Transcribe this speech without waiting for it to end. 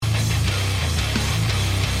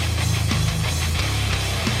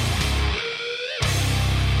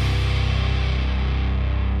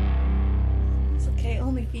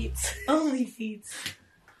feet. Only feet.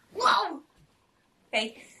 Whoa!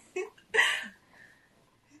 Hey.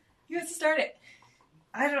 You have to start it.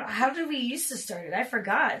 How did we used to start it? I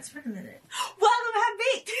forgot. It's been a minute. Welcome to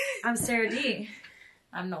Beat. I'm Sarah D.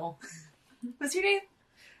 I'm Noel. What's your name?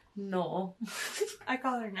 Noel. I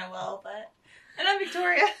call her Noel, but... And I'm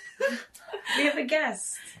Victoria. We have a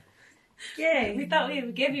guest. Yay. We thought we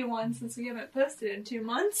would give you one since we haven't posted in 2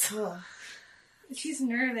 months. Ugh. She's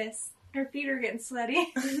nervous. Her feet are getting sweaty.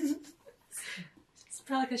 It's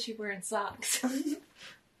probably because she's wearing socks.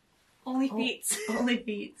 Only feet. Only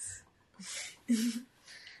feet.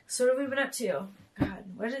 So what have we been up to? God,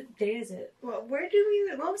 what day is it? Well, what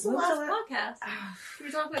was the last podcast? Did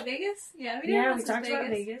we talk about Vegas? Yeah, we did. Yeah, we talked about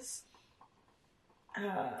Vegas.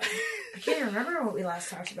 I can't even remember what we last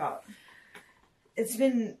talked about. It's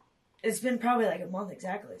been probably like a month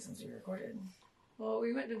exactly since we recorded. Well,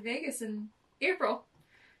 we went to Vegas in April.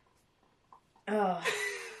 Oh.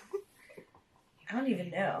 I don't even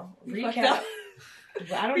know. We Recap.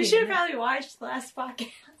 We should have probably watched the last podcast.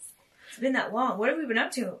 It's been that long. What have we been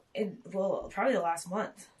up to? Probably the last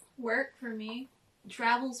month. Work for me.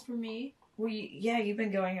 Travels for me. Well, you've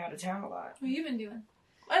been going out of town a lot. What have you been doing?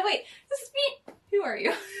 Oh, wait, this is me. Who are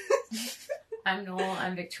you? I'm Noel.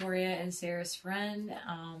 I'm Victoria and Sarah's friend,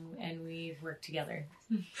 and we've worked together.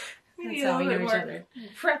 We need That's how a we little know bit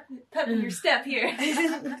each more other. pep in your step here.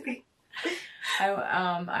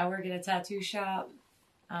 I work at a tattoo shop.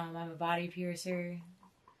 I'm a body piercer,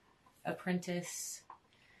 apprentice.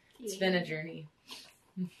 It's been a journey.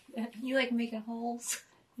 You like making holes?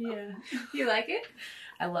 Yeah. You like it?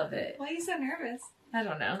 I love it. Why are you so nervous? I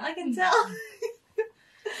don't know. I can tell.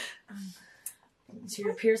 So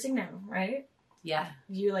you're piercing now, right? Yeah.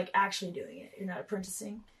 You're like actually doing it. You're not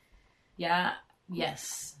apprenticing. Yeah.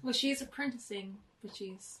 Yes. Well, she's apprenticing, but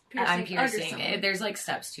she's piercing. I'm piercing. There's like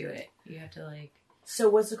steps to it. You have to like. So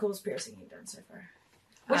what's the coolest piercing you've done so far?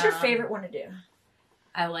 What's your favorite one to do?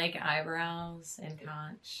 I like eyebrows and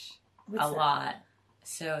conch What's that? lot.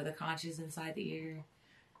 So the conch is inside the ear.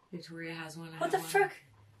 Victoria has one. What the frick?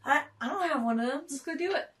 I don't have one of them. Let's go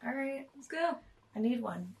do it. All right. Let's go. I need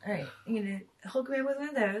one. All right. You're going to hook me with one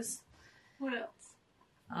of those. What else?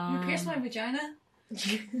 You pierce my vagina?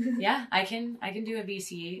 Yeah, I can do a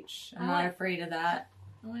BCH. I'm not afraid of that.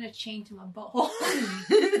 I want a chain to my butthole.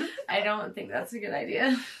 I don't think that's a good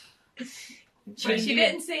idea. She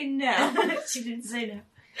didn't say no. She didn't say no.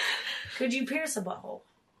 Could you pierce a butthole?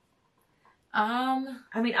 I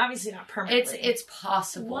mean, obviously not permanently. It's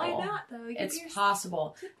possible. Why not though? It's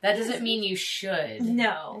possible. That doesn't mean you should.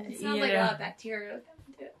 No. It sounds like a lot of bacteria would come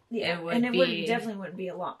into it. Yeah, it would and it be, definitely wouldn't be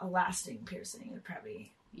a lasting piercing. It would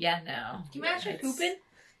probably. Yeah, no. Can you imagine pooping?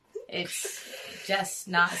 It's just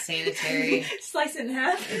not sanitary. Slice it in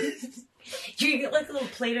half. You get like little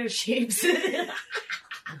Play-Doh shapes.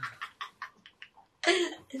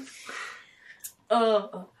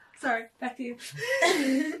 Oh. Sorry, back to you.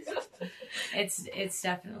 It's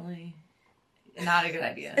definitely not a good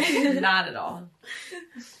idea. Not at all.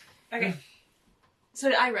 Okay. So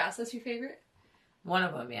the eyebrows, that's your favorite? One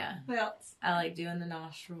of them, yeah. What else? I like doing the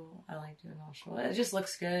nostril. It just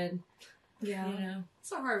looks good. Yeah. You know?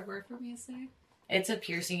 It's a hard word for me to say. It's a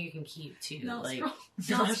piercing you can keep too. Nostril.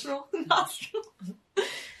 Like Nostril.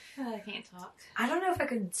 I can't talk. I don't know if I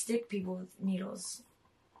could stick people with needles.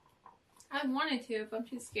 I wanted to, but I'm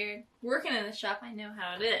too scared. Working in the shop, I know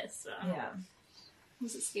how it is. So. Yeah.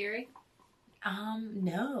 Was it scary?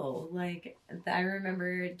 No. Like, I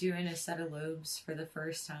remember doing a set of lobes for the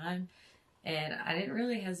first time, and I didn't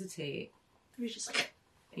really hesitate. It was just like...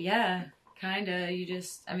 Yeah, kinda.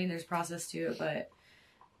 There's process to it, but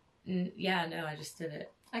yeah, no, I just did it.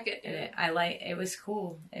 I could do it. It was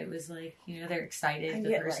cool. It was like, they're excited.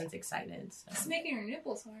 The person's excited. So. It's making your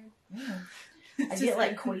nipples hard. Yeah. I get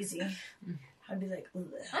like queasy. I'd be like, ugh.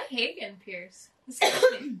 I hate getting pierced.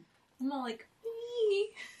 I'm all like, ee.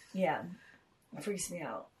 Yeah, it freaks me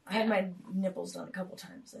out. I had my nipples done a couple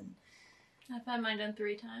times, and I've had mine done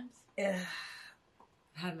 3 times. I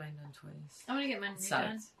had mine done twice. I'm gonna get mine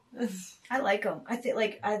redone. I like them. I think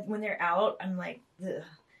when they're out, I'm like, ugh.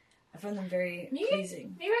 I find them very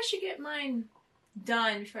pleasing. Maybe I should get mine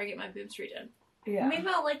done before I get my boobs redone. Yeah. Maybe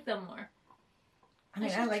I'll like them more. I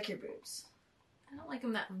mean, I like your boobs. I don't like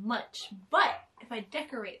them that much, but if I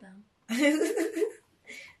decorate them.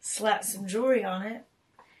 Slap some jewelry on it.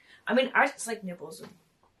 I mean, I just like nipples with,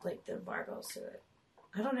 like, the barbells to it.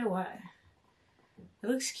 I don't know why. It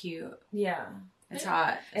looks cute. Yeah. It's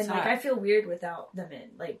hot. And, like, I feel weird without them in.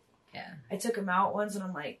 Like, yeah. I took them out once, and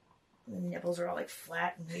I'm like, the nipples are all, like,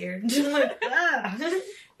 flat and weird. I'm like, ah. There's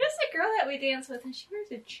a girl that we dance with, and she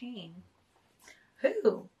wears a chain.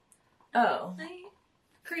 Who? Oh.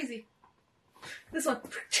 crazy. This one.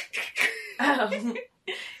 Oh.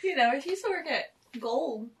 You know, she used to work at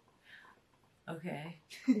Gold. Okay.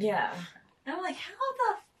 Yeah. And I'm like, how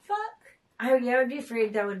the fuck? I would be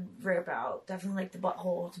afraid that would rip out. Definitely like the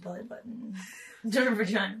butthole to belly button. To a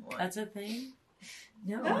vagina one. That's a thing?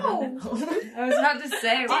 No. I was about to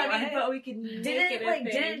say, But we could make it a thing.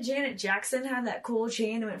 Didn't Janet Jackson have that cool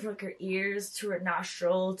chain that went from like her ears to her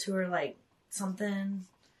nostril to her like something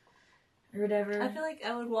or whatever? I feel like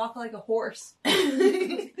I would walk like a horse.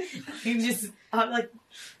 You just, I'm like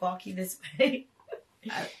walking this way.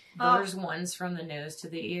 There's ones from the nose to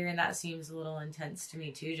the ear, and that seems a little intense to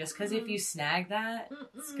me too. Just because if you snag that,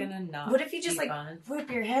 it's gonna not. What if you just be like fun. whip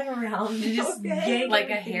your head around and just yank like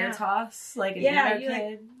a everything hair out? toss, like an Yeah, emo you, like-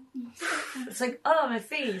 kid? It's like, oh, my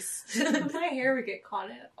face. My hair would get caught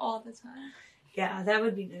in it all the time. Yeah, that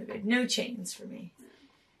would be no good. No chains for me.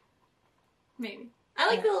 Maybe. I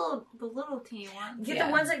like the little teeny ones. Get Yeah.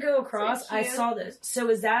 the ones that go across. So I cute. saw those. So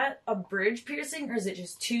is that a bridge piercing or is it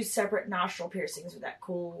just two separate nostril piercings with that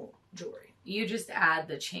cool jewelry? You just add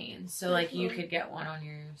the chain, so like you could get one on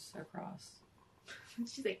yours across.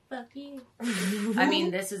 She's like, fuck you. I mean,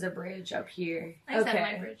 this is a bridge up here. I just Okay.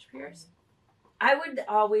 had my bridge pierced. I would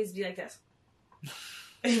always be like this.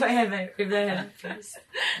 If I had my face.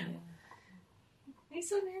 Yeah. Are you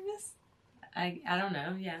so nervous? I don't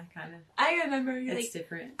know. Yeah, kind of. I remember you're It's like,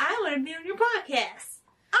 different. I want to be on your podcast.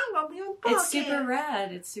 I'm going to be on the podcast. It's super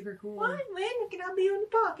rad. It's super cool. What? When can I be on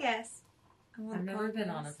the podcast? I've never been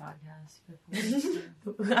on a podcast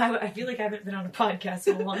before. I feel like I haven't been on a podcast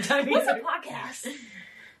in a long time. What's a either. podcast?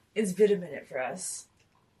 It's been a minute for us.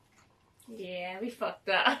 Yeah, we fucked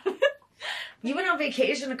up. You went on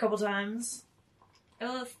vacation a couple times.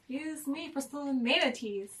 Oh, excuse me for stealing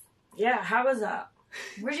manatees. Yeah, how was that?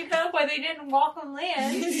 Where'd you go? Why they didn't walk on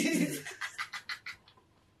land?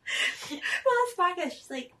 Well, this podcast, she's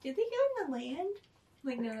like, did they go on the land? I'm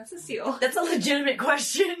like, no, that's a seal. That's a legitimate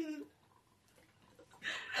question.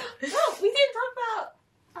 Oh, we didn't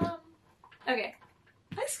talk about, okay.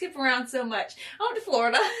 I skip around so much. I went to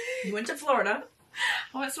Florida. You went to Florida.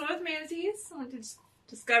 I went swimming with manatees. I went to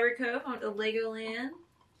Discovery Cove. I went to Legoland.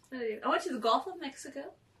 I went to the Gulf of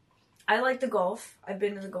Mexico. I like the Gulf. I've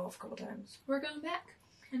been to the Gulf a couple times. We're going back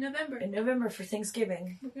in November. In November for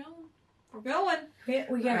Thanksgiving. We're going. We're going.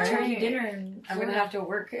 We got All turkey right. dinner and I'm gonna have to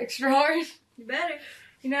work extra hard. You better.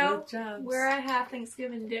 You know Good jobs. where I have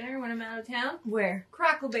Thanksgiving dinner when I'm out of town? Where?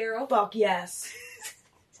 Crackle Barrel. Fuck yes.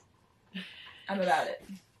 I'm about it.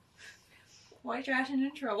 White trash and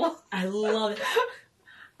in trouble. I love it.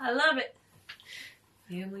 I love it.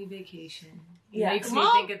 Family vacation. Yeah. Makes me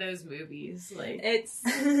Mom. think of those movies. Like, It's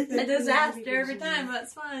a disaster every time, but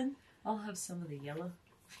it's fun. I'll have some of the yellow.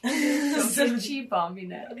 So Don't get cheap on me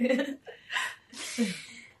now.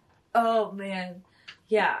 Oh man.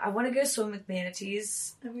 Yeah, I want to go swim with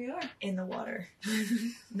manatees And we are. in the water.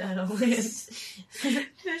 No. There's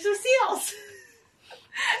the seals.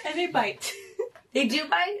 And they bite. They do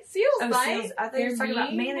bite? Seals Oh, bite. seals. I thought you were talking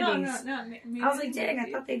about mean? manatees. No. I was like, dang,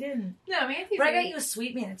 I thought they didn't. No, manatees. But I are- got you a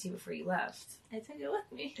sweet manatee before you left. I took it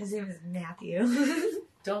with me. His name is Matthew.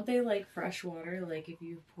 Don't they like fresh water? Like, if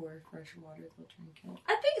you pour fresh water, they'll drink it.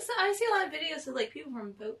 I think so. I see a lot of videos of like people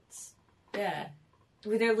from boats. Yeah.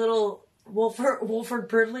 With their little Wolford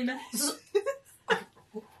Burnley-ness.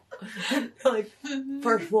 Like,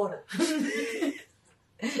 fresh water.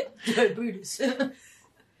 Diabetes.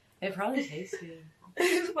 It probably tastes good.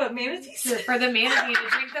 What, manatees? For the manatee to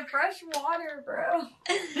drink the fresh water, bro.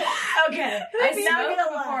 Okay, I I'm not smoked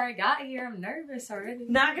gonna before lie. I got here. I'm nervous already.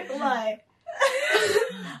 Not gonna lie.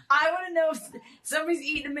 I want to know if somebody's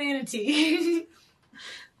eating a manatee.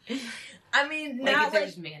 I mean, Like, not if like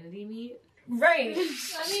there's manatee meat. right.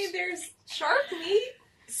 I mean, there's shark meat.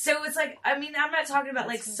 So it's like, I mean, I'm not talking about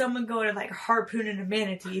like someone going and like harpooning a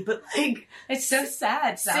manatee, but like It's so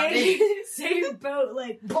sad say, sounding. say your boat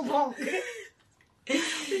like bonk.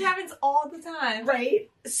 It happens all the time. Right.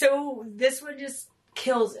 So this one just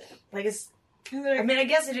kills it. Like it's. I mean, I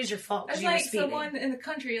guess it is your fault. 'cause It's you were like speeding. someone in the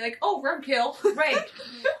country, like, oh, roadkill. Right.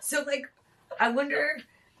 So like, I wonder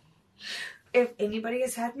if anybody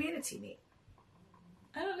has had manatee meat.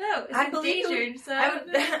 I don't know. It's I believe endangered, so I don't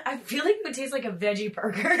know. I feel like it would taste like a veggie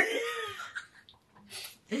burger.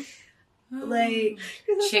 Like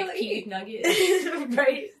 'Cause that's how they Chickpea eat. nugget.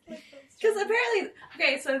 right. Because apparently,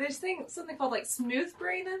 okay, so there's something called like smooth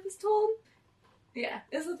brain, I was told. Yeah,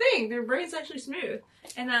 it's the thing. Their brain's actually smooth.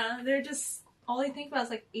 And they're just, all they think about is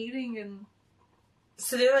like eating and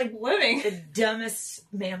So they're like living. the dumbest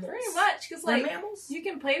mammals. Pretty much. Because They're like, mammals. you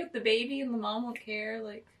can play with the baby and the mom won't care.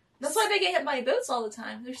 Like, that's why they get hit by boats all the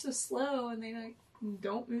time. They're so slow and they like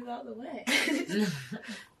Don't move out of the way.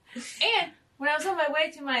 And when I was on my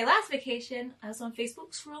way to my last vacation, I was on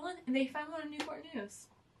Facebook scrolling, and they found one on Newport News.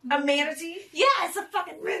 A manatee? Yeah, it's a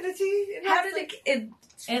fucking manatee. How did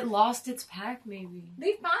it lost its pack, maybe?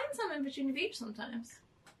 They find some in Virginia Beach sometimes.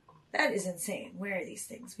 That is insane. Where are these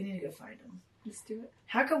things? We need to go find them. Let's do it.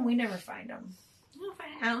 How come we never find them?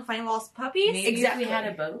 I don't find lost puppies. Maybe Exactly. if we had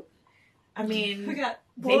a boat. I mean, We got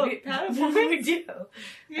maybe paddleboards. we do.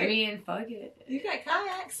 I mean, fuck it. You got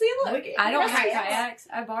kayaks. See, look. I don't Yes, have yes. kayaks.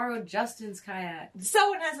 I borrowed Justin's kayak.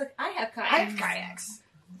 Someone has I have kayaks. I have kayaks.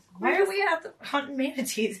 Why do we have to hunt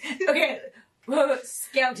manatees? Okay,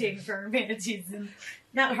 scouting for manatees and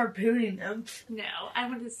not harpooning them. No, I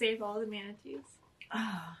want to save all the manatees.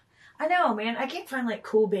 Ah, I know, man. I can't find like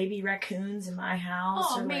cool baby raccoons in my house,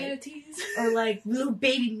 Oh, or manatees. or like little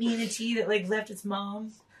baby manatee that like left its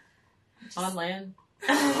mom On land.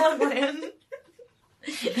 on land.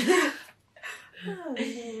 Oh,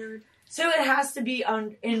 Lord. So it has to be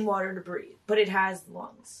in water to breathe, but it has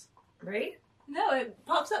lungs, right? No, it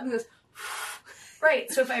pops up and goes.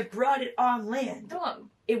 Right. So if I brought it on land, Come on.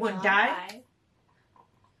 it wouldn't die.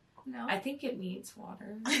 No. I think it needs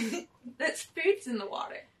water. Its food's in the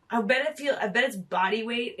water. I bet its body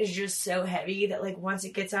weight is just so heavy that like once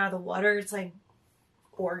it gets out of the water, it's like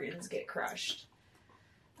organs get crushed.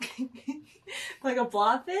 Like a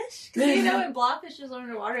blobfish? Because you know when blobfishes are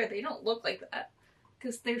underwater, they don't look like that.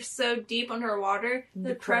 Because they're so deep underwater,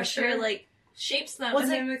 the pressure like shapes them, Well,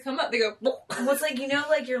 and it's then when they come up, they go. Well, it's like, you know,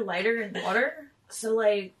 like you're lighter in water. So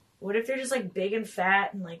like, what if they're just like big and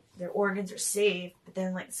fat and like their organs are safe, but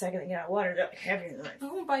then like the second they get out of water, they're like heavier than I'm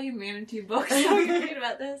gonna buy you manatee books. I'm reading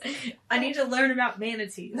about this. I need to learn about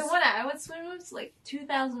manatees. The one I would swim with is like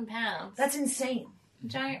 2,000 pounds. That's insane.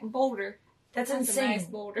 Giant boulder. That's A nice insane.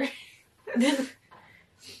 boulder.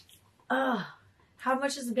 How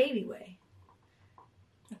much does a baby weigh?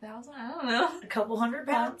 1,000? I don't know. A couple hundred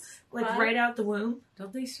pounds? Like Five. right out the womb?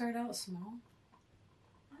 Don't they start out small?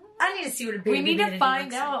 I need to see what a baby We need to manatee find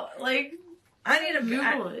looks like. out. Like, I need a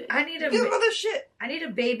Google it. I need a You mother shit. I need a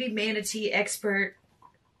baby manatee expert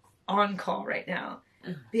on call right now.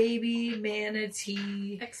 Ugh. Baby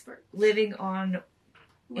manatee Expert. living on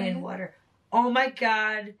in water. Oh my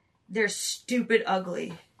god, they're stupid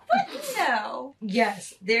ugly. No.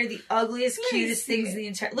 Yes, they're the ugliest, Let me cutest see things it. in the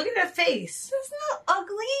entire. Look at that face. That's not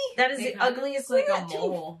ugly. That is they the kinda ugliest, look like look a at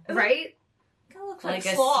mole. that, right? Kind of looks Like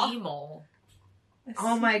a sloth. sea mole.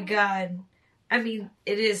 Oh my god. I mean,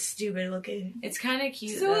 it is stupid looking. It's kind of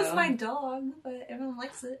cute, So though. is my dog, but everyone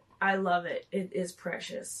likes it. I love it. It is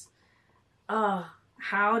precious.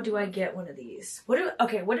 How do I get one of these? What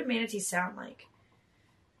do manatees sound like?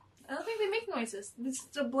 I don't think they make noises. It's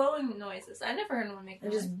the blowing noises. I never heard one make They're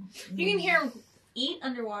noises. just You can hear them eat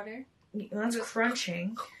underwater. that's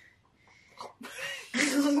crunching.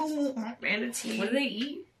 Manatee. What do they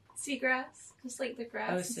eat? Seagrass. Just like the grass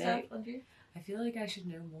Oh, and stuff sick. under. I feel like I should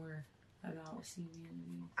know more about sea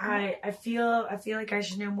manatees. I feel like I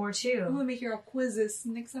should know more I'm too. gonna make your quizzes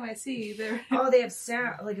next time I see you there. Oh, they have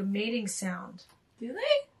sound, like a mating sound. Do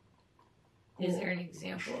they? Is there an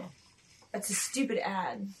example? That's a stupid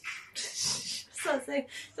ad.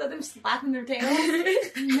 So them slapping their tails?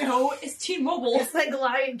 No, it's T-Mobile. It's like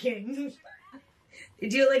Lion King. They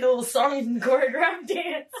do like a little song and choreographed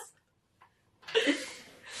dance.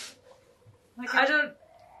 Like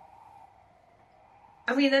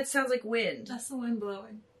I mean, that sounds like wind. that's the wind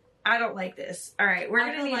blowing. I don't like this. All right, we're I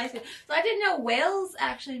gonna don't need. like it. So I didn't know whales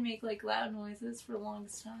actually make like loud noises for the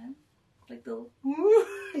longest time. Like the.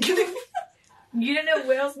 You didn't know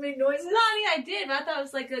whales made noises? No, I mean I did, but I thought it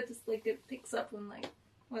was like just like it picks up when like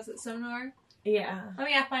was it sonar? Yeah. I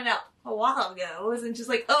mean I found out a while ago. It wasn't just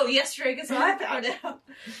like oh yesterday because I found out.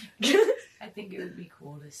 I think it would be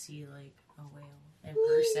cool to see, like, a whale in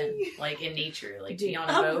person. Like, in nature. Like, be on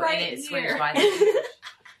a I'm boat right and it swims here. by the beach.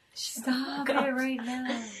 Stop God. it right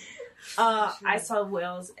now. I saw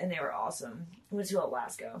whales and they were awesome. Went to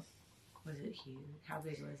Alaska. Was it huge? How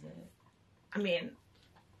big was it? I mean,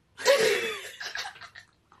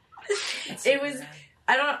 That's It so was- rad.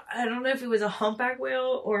 I don't know if it was a humpback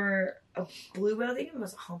whale or a blue whale. I think it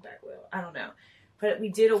was a humpback whale. I don't know. But we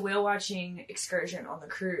did a whale watching excursion on the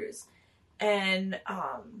cruise. And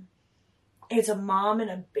it's a mom and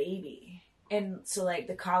a baby. And so like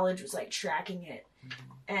the college was like tracking it.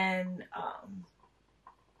 And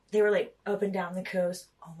they were like up and down the coast.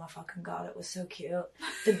 Oh my fucking god, it was so cute.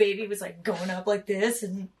 The baby was like going up like this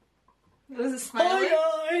and Was it smiling?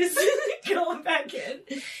 hi guys, going back in.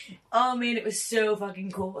 Oh man, it was so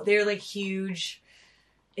fucking cool. They're like huge.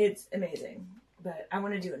 It's amazing. But I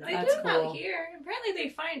want to do They another. do That's them out cool. here. Apparently they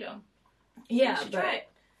find them. Yeah, You should but try it.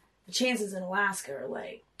 the chances in Alaska are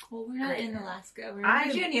like. Well, we're not Great. in Alaska. We're in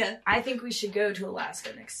Virginia. I think we should go to Alaska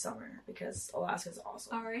next summer because Alaska's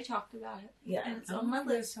awesome. I already talked about it. Yeah. And it's I on my want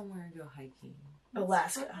to go list. somewhere and go hiking.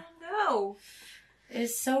 Alaska. No.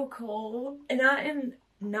 It's so cold. And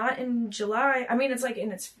not in July. I mean, it's like in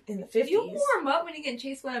the 50s. You warm up when you get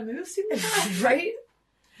chased by a moose too much. Right?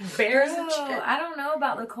 Bears and No, shit. I don't know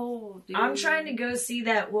about the cold, dude. I'm trying to go see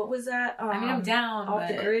that. What was that? I mean, I'm down, Off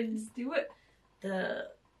but the grid. Just do it.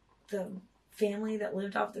 The family that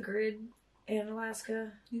lived off the grid in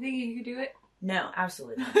Alaska. You think you could do it? No,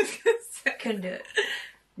 absolutely I not. was gonna say. Couldn't do it.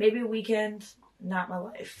 Maybe a weekend. Not my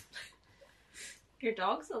life. Your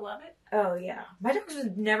dogs will love it. Oh yeah, my dogs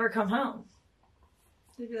would never come home.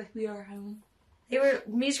 They'd be like, we are home.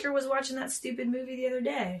 Mishka was watching that stupid movie the other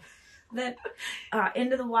day. That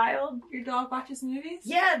Into the Wild. Your dog watches movies?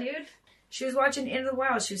 Yeah, dude. She was watching Into the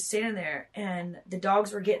Wild. She was standing there, and the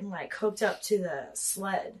dogs were getting like hooked up to the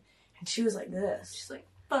sled, and she was like this. She's like,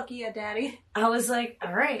 fuck yeah, daddy. I was like,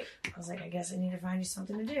 all right. I was like, I guess I need to find you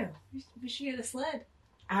something to do. We should get a sled.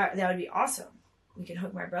 That would be awesome. We can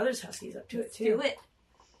hook my brother's huskies up to it too. Do it.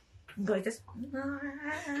 And go like this.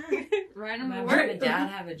 Ride them My to mom work. and dad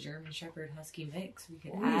have a German Shepherd Husky mix. We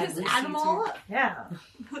could We add just Lucy add them to all it. up. Yeah.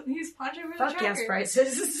 Use Poncho for the Fuck yes, tracker.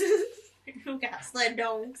 prices. We got sled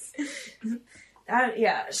dogs.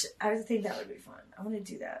 Yeah, I think that would be fun. I want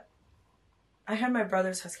to do that. I had my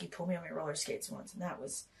brother's husky pull me on my roller skates once, and that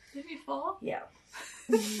was Did you fall? yeah.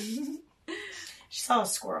 She saw a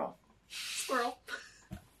squirrel. Squirrel.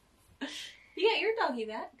 You got your doggy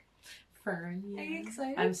back. Fern, yeah. Are you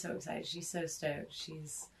excited? I'm so excited. She's so stoked.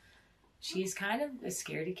 She's kind of a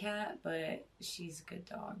scaredy cat, but she's a good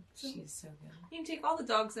dog. She's so good. You can take all the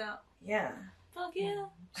dogs out. Yeah. Fuck yeah.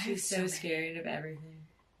 She's so so many. scared of everything.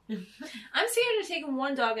 I'm scared of taking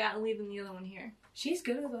one dog out and leaving the other one here. She's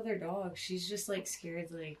good with other dogs. She's just like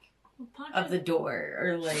scared like Well, Poncho, of the door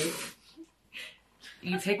or like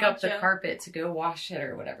you That's pick up the Poncho. carpet to go wash it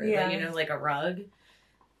or whatever. Yeah. Like, like a rug.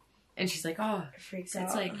 And she's like, oh, It freaks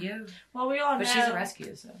it's out. like you. well, we all But know. she's a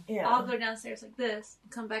rescue, so. Yeah. I'll go downstairs like this,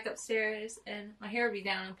 and come back upstairs, and my hair will be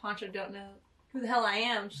down, and Poncho don't know who the hell I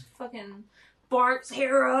am. She fucking barks,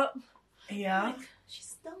 hair up. Yeah. Like,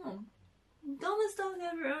 she's dumb. Dumbest dog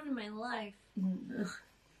I've ever owned in my life. Mm.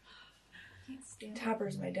 Can't stand it.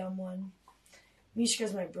 Topper's my dumb one.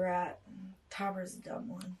 Mishka's my brat. Topper's the dumb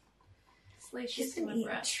one. Slay He's shit to been my eating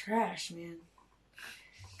breath. trash, man.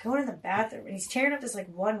 Going in the bathroom and he's tearing up this like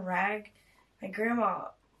one rag. My grandma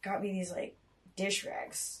got me these like dish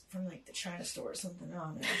rags from like the China store or something. I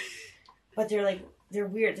don't know. But they're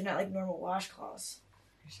weird. They're not like normal washcloths.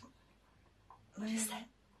 What is that?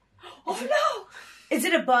 Oh no! Is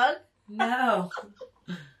it a bug? No.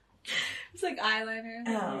 It's like eyeliner.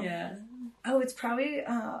 Oh. Yeah. Oh, it's probably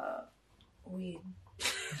weed.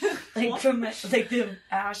 Like from my, like the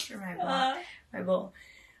ash from my bowl.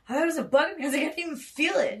 I thought it was a bug because I couldn't even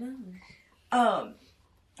feel it. But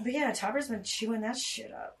yeah, Topper's been chewing that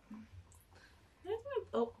shit up.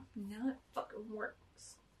 Oh, now it fucking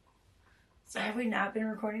works. So have we not been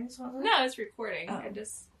recording this one? No, it's recording. Oh. I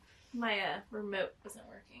just my remote wasn't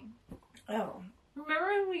working. Oh. Remember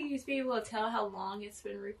when we used to be able to tell how long it's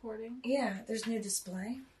been recording? Yeah, there's no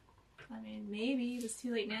display. I mean, maybe it's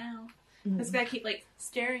too late now. Mm. Just gotta keep like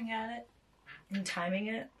staring at it. And timing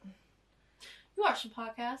it. Mm-hmm. You watch the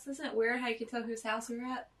podcast. Isn't it weird how you can tell whose house we're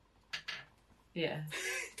at? Yeah.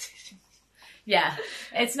 Yeah.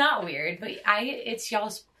 It's not weird, but it's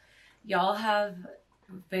y'all have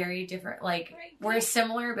very different, like, Right. we're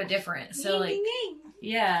similar but different. So, like, Ding, ding, ding.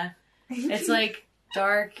 yeah. It's like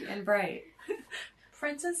dark and bright.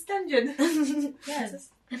 Princess Dungeon. Yes.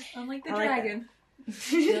 Unlike the I like dragon. I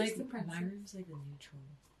feel like the princess. my room's like the neutral.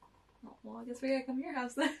 Oh, well, I guess we gotta come to your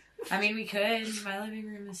house then. I mean, we could. My living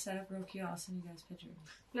room is set up real cute. I'll send you guys pictures.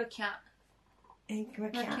 No count. And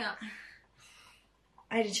No I count.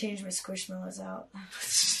 I had to change my squishmallows out.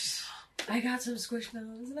 I got some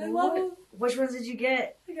squishmallows and I Ooh. love it. Which ones did you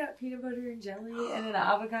get? I got peanut butter and jelly and an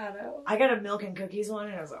avocado. I got a milk and cookies one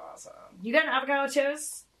and it was awesome. You got an avocado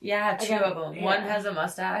toast? Yeah, I two got- of them. yeah. One has a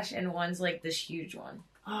mustache and one's like this huge one.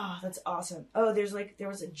 Oh, that's awesome. Oh, there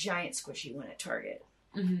was a giant squishy one at Target.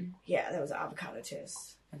 Mm-hmm. Yeah, that was avocado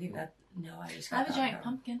toast. I think that, no, I just I got have a giant avocado.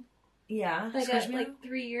 pumpkin. Yeah. I got Squishmallow? like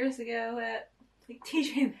 3 years ago at like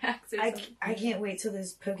TJ Maxx or something. I can't wait till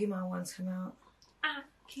those Pokemon ones come out.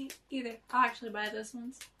 Can't either. I'll actually buy those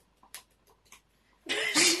ones.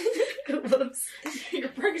 Whoops. Your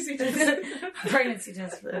pregnancy test. Pregnancy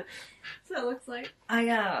test. That's what it looks like.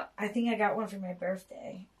 I think I got one for my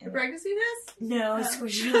birthday. Your pregnancy test? No, Oh. it's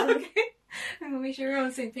squishy. Okay. I'm gonna make sure we're on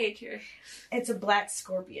the same page here. It's a black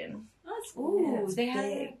scorpion. Oh, that's cool. Ooh, It's they had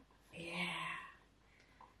big.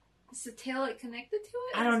 Is the tail like connected to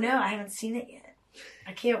it? I don't know. I haven't seen it yet.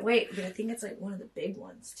 I can't wait, but I think it's like one of the big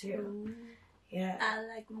ones too. Ooh. Yeah. I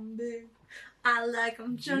like them big. I like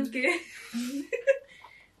them chunky.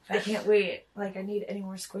 I can't wait. Like, I need any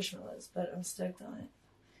more Squishmallows, but I'm stoked on it.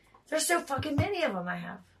 There's so fucking many of them I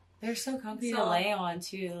have. They're so comfy to lay on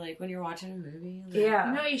too, like when you're watching a movie. Like, Yeah.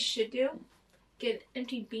 You know what you should do? Get an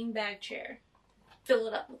empty beanbag chair. Fill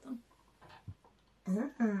it up with them.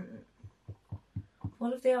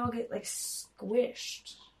 What if they all get, like,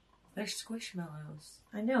 squished? They're squishmallows.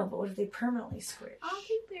 I know, but what if they permanently squish? I don't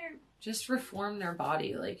think they're... Just reform their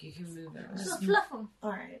body, like you can move it around. Just fluff them.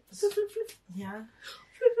 Alright. Yeah.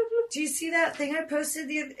 Do you see that thing I posted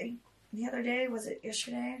the other day? Was it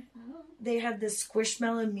yesterday? Oh. They had this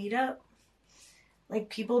Squishmallow meetup. Like,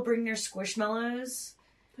 people bring their Squishmallows.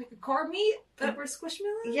 Like a car meat that were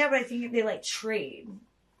squishmallows? Yeah, but I think they, like, trade.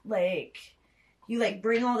 Like, you, like,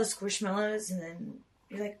 bring all the Squishmallows, and then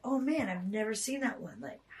you're like, oh, man, I've never seen that one.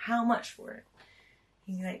 Like, how much for it?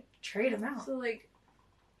 You can, like, trade them out. So, like,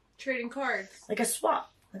 trading cards. Like a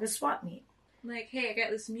swap. Like a swap meet. Like, hey, I got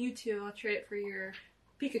this Mewtwo. I'll trade it for your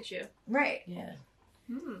Pikachu. Right. Yeah.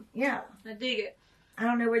 Yeah. I dig it. I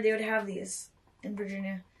don't know where they would have these in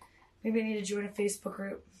Virginia. Maybe I need to join a Facebook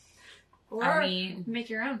group. Or make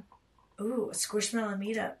your own. Ooh, a Squishmallow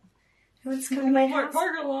meetup. Who wants to come to my house?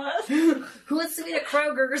 Parker lot. Who wants to meet at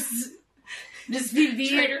Kroger's? Just be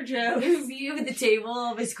Trader Joe's. View at the table.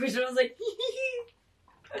 All my Squishmallows like,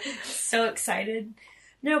 so excited.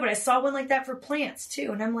 No, but I saw one like that for plants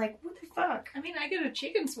too, and I'm like, what the fuck? I mean, I go to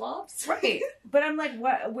chicken swaps. Right. But I'm like,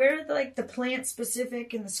 what? Where are the, like, the plant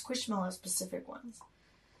specific and the Squishmallow specific ones?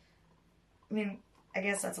 I mean, I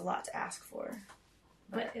guess that's a lot to ask for.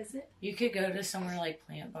 What is it? You could go to somewhere like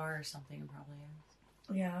Plant Bar or something and probably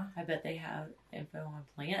ask. Yeah. I bet they have info on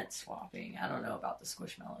plant swapping. I don't know about the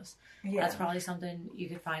Squishmallows. Yeah. That's probably something you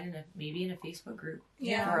could find maybe in a Facebook group.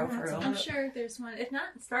 Yeah, for real. I'm sure there's one. If not,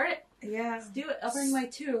 start it. Yeah. Let's do it. I'll bring my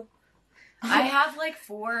 2. I have like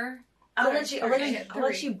 4. I'll let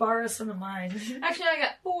I'll you borrow some of mine. Actually, I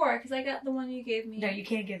got 4 because I got the one you gave me. No, you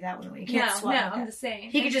can't give that one away. You can't swap. No, I'm just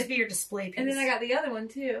saying. He could just be your display piece. And then I got the other one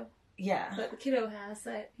too. Yeah. That the kiddo has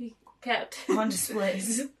that he kept. On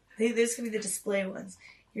displays. These could be the display ones.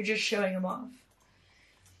 You're just showing them off.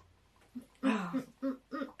 Oh,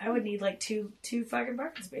 I would need like two fucking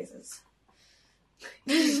parking spaces.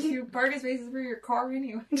 2 parking spaces for your car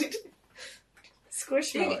anyway.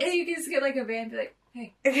 Squishmallows. And you can just get like a van and be like,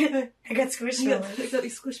 hey. I got Squishmallows. I got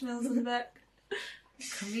these Squishmallows in the back.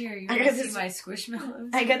 Come here, you I want got to see this- my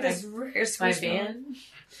Squishmallows? I got this rare My Squishmallow. van?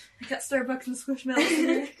 I got Starbucks and Squishmallows in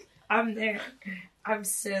there. I'm there. I'm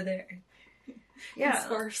so there. And Yeah.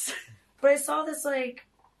 scarves. But I saw this, like,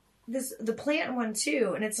 the plant one,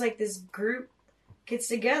 too, and it's, like, this group gets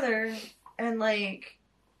together and, like,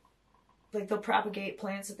 they'll propagate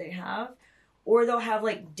plants that they have, or they'll have,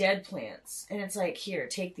 like, dead plants, and it's like, here,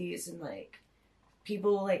 take these, and, like,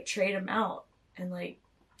 people will, like, trade them out, and, like,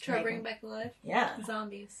 Try to bring it back to life. yeah.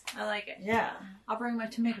 Zombies. I like it. Yeah. I'll bring my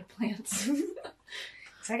tomato plants.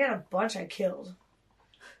 'Cause I got a bunch I killed.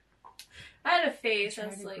 I had a I phase. I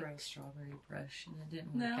tried was to like, grow a strawberry bush and it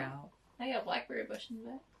didn't No. work out. I got blackberry bush in the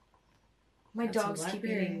back. My Got some dogs keep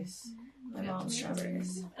eating blackberries. my Yeah. mom's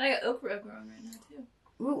strawberries. And I got okra growing right now too.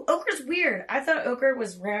 Ooh, okra's weird. I thought okra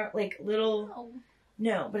was round, like, little... Oh,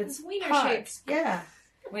 No, but it's It's wiener pods. Yeah.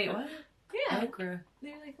 Wait, what? yeah. Okra.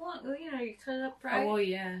 They're like long. You know, you cut it up, fry. Oh, well,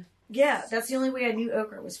 yeah. Yeah, that's the only way I knew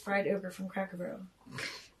okra was fried okra from Cracker Barrel.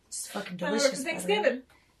 It's fucking delicious. For by the way. Thanksgiving.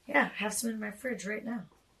 Yeah, have some in my fridge right now.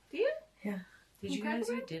 Do you? Did you Cracker guys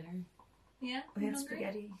Barrel? eat dinner? Yeah. We had You hungry?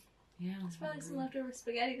 spaghetti. Yeah. There's probably some leftover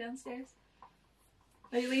spaghetti downstairs.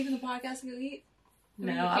 Are you leaving the podcast to go eat? I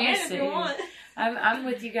mean, No, you I'm can gonna if you save. want. I'm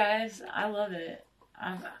with you guys. I love it.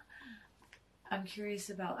 I'm curious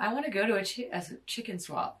about. I want to go to a chicken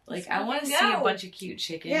swap. Like I want to see a Go. bunch of cute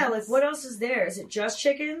chickens. Yeah, like what else is there? Is it just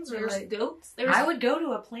chickens or There's like goats. I would go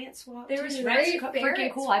to a plant swap. There was too. red That's freaking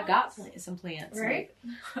ferrets cool. I've got once. some plants. right?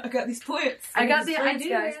 I got these plants. I got These the. I plants, do.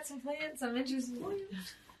 guys. I got some plants. I'm interested.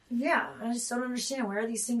 Yeah, I just don't understand where are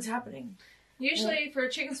these things happening. Usually for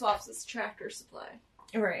chicken swaps, it's Tractor Supply.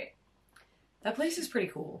 Right. That place is pretty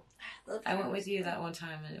cool. Love I went Tractor with you Supply. that one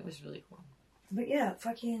time and it was really cool. But yeah,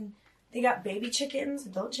 fucking they got baby chickens,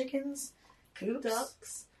 adult chickens, coops.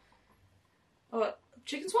 Ducks. Oh,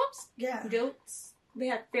 chicken swaps? Yeah. Goats. They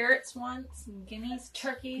had ferrets once, and guineas, You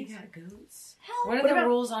turkeys. got goats. Hell, What are What the about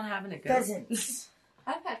rules on having a goat? Pheasants.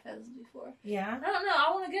 I've had pheasants before. Yeah. I don't know.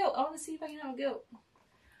 I want a goat. I want to see if I can have a goat.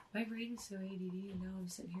 My brain is so ADD, and now I'm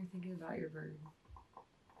sitting here thinking about your bird.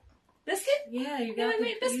 Biscuit? Yeah, you Yeah, got I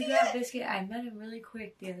made Biscuit you got yet? Biscuit. I met him really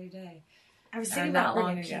quick the other day. I was thinking not about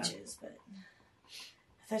long bringing ago. Peaches, but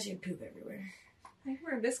I thought she'd poop everywhere. I can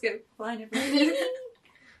wear a biscuit flying everywhere.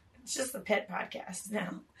 It's just the pet podcast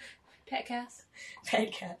now. Pet cast.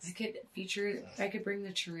 Pet cats. I could bring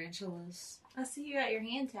the tarantulas. I see you got your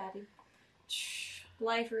hand tatted.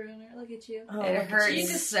 Life ruiner. Look at you. Oh, It look at hurts you.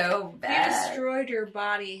 so You bad. destroyed your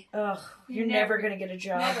body. Ugh, you're Never. never gonna get a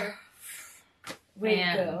job. Never. Way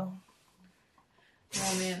Man. to go.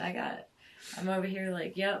 Oh man, I'm over here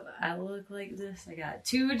like, yep, I look like this. I got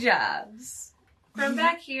 2 jobs. From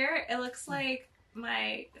back here, it looks like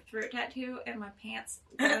my throat tattoo and my pants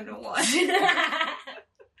go into one. Doesn't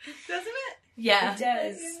it? Yeah. It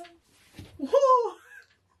does. Yeah. Woo!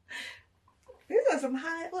 These are some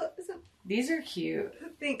high. Look, These are cute.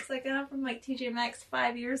 thanks. I got them from like TJ Maxx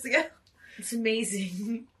 5 years ago. It's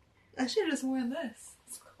amazing. I should have just worn this.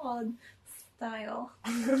 It's called Style.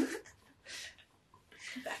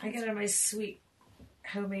 I got on my sweet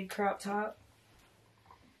homemade crop top.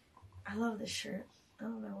 I love this shirt. I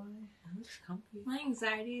don't know why. It looks comfy. My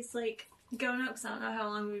anxiety is like going up because I don't know how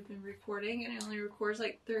long we've been recording, and it only records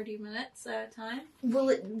like 30 minutes at a time. Will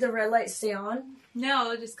the red light stay on?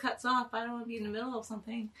 No, it just cuts off. I don't want to be in the middle of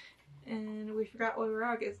something, and we forgot where we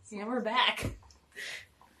were because we're back.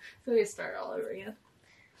 So we start all over again.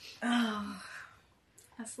 Oh,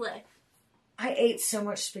 That's life. I ate so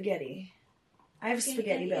much spaghetti. I have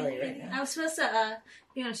spaghetti belly right I now. was supposed to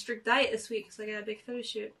be on a strict diet this week, so I got a big photo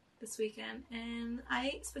shoot this weekend, and I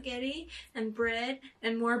ate spaghetti and bread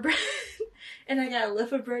and more bread, and I got a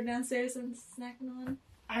loaf of bread downstairs and snacking on.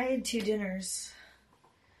 I had 2 dinners.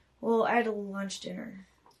 Well, I had a lunch dinner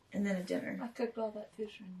and then a dinner. I cooked all that food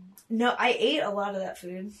for No, I ate a lot of that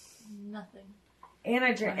food. nothing. And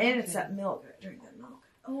I drank, and it's Okay. that milk. I drank that milk.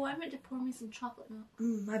 Oh, I meant to pour me some chocolate milk.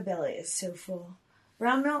 My belly is so full.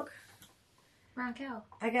 Brown milk? Brown cow.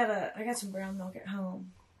 I got some brown milk at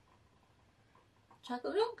home.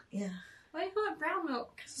 Chocolate milk? Yeah. Why do you call it brown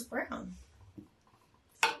milk? 'Cause it's brown.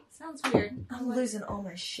 Sounds weird. I'm losing all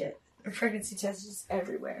my shit. Pregnancy tests is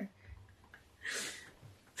everywhere.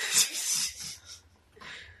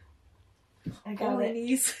 I got my it.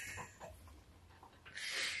 knees.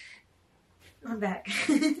 I'm back.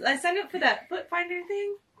 I signed up for that foot finder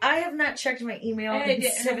thing. I have not checked my email It in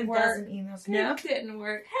didn't 7,000 emails. No? It didn't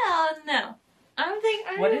work. Hell no. I don't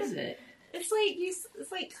think. What is it? It's like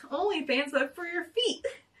it's like OnlyFans but for your feet.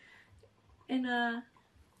 And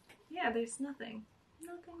yeah, there's nothing.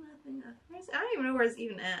 Nothing. I don't even know where it's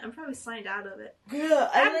even at. I'm probably signed out of it.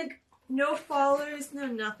 Yeah, No followers, no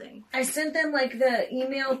nothing. I sent them like the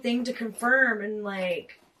email thing to confirm and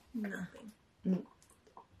like Nothing.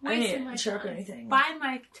 I Wasting didn't my check time. anything. By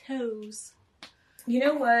my toes. You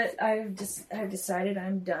know what? I've decided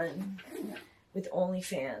I'm done with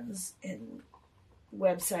OnlyFans and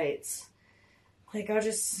websites. Like I'll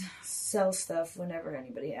just sell stuff whenever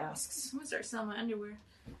anybody asks. I'm gonna start selling my underwear.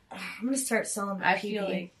 I'm gonna start selling my I feel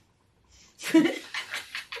pee-pee. like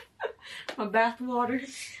My bath water.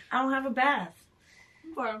 I don't have a bath.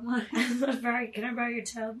 Bottom line. Can I borrow your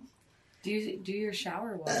tub? do your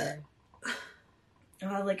shower water. I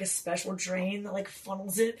have like a special drain that like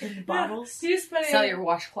funnels it in bottles. You just put Sell your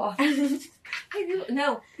washcloth. Hey, people,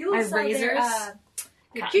 no, people My sell their razors?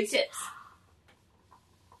 Q-tips.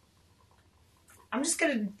 I'm just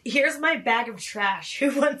gonna. Here's my bag of trash.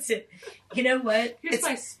 Who wants it? You know what? Here's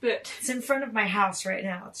my spit. It's in front of my house right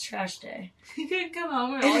now. It's trash day. You could come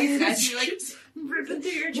home and all these guys be like ripping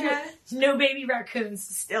through your trash. No baby raccoons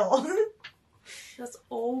still. That's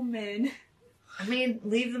old men. I mean,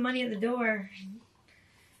 leave the money at the door.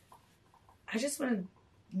 I'm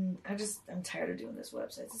tired of doing this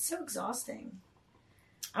website. It's so exhausting.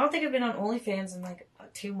 I don't think I've been on OnlyFans in like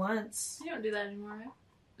 2 months. You don't do that anymore, right?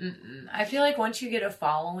 Mm-mm. I feel like once you get a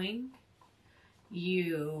following,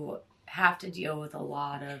 you have to deal with a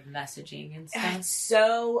lot of messaging and stuff. It's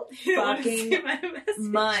so You wanna see fucking my message?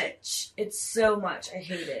 much. It's so much. I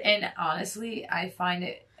hate it. And honestly, I find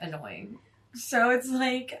it annoying. So it's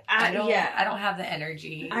like I don't have the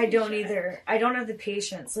energy. I don't either. I don't have the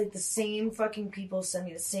patience. Like the same fucking people send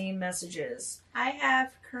me the same messages. I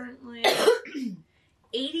have currently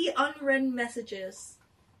 80 unread messages.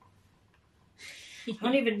 I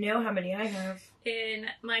don't even know how many I have. And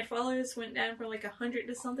my followers went down from like 100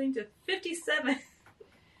 to something to 57.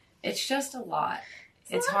 It's just a lot.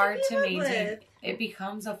 It's a lot hard to to deal maintain. with. It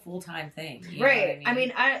becomes a full-time thing. You know Right. what I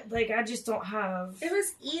mean, I just don't have. It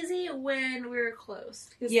was easy when we were close.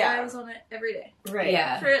 Because Yeah. I was on it every day. Right.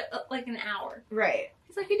 Yeah. For like an hour. Right.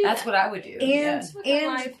 He's like, you do That's that. what I would do. And It's like a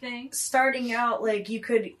live thing. starting out, like you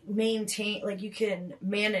could maintain, like you can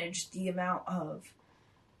manage the amount of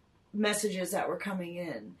messages that were coming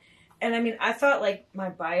in. And I mean, I thought like my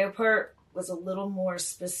bio part was a little more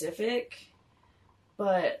specific,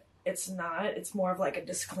 but it's not. It's more of like a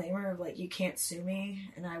disclaimer of like, you can't sue me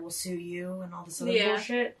and I will sue you and all this other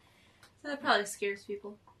bullshit. So that probably scares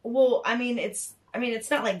people. Well, it's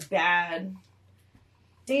not like bad.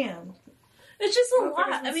 Damn. It's just a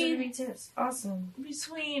lot. I mean, tips. Awesome.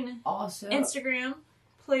 Between Also, Instagram,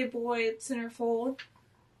 Playboy, Centerfold,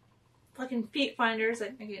 fucking feet finders, I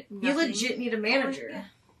get nothing. You legit need a manager.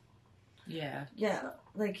 Yeah. Yeah.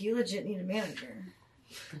 Like, you legit need a manager.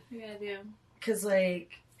 Yeah, I do. Because,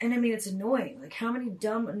 like, and I mean, it's annoying. Like, how many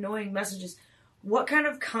dumb, annoying messages? What kind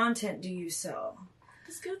of content do you sell?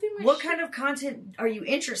 Just go through my What kind of content are you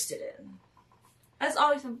interested in? That's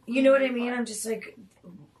always You know what I mean? I'm just like,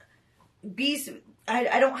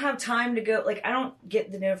 I don't have time to go, like, I don't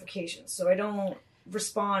get the notifications, so I don't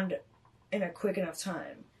respond in a quick enough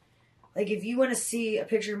time. Like, if you want to see a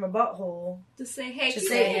picture of my butthole, just say, hey,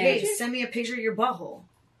 send me a picture of your butthole.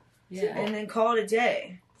 Yeah. And then call it a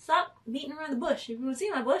day. Stop beating around the bush. If you want to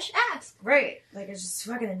see my bush, ask. Right. Like, it's just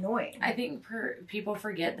fucking annoying. I think people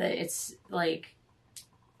forget that it's, like,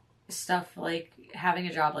 stuff like having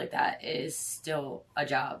a job like that is still a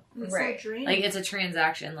job. It's right. so draining. Like, it's a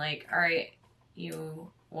transaction. Like, all right, you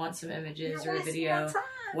want some images or a video.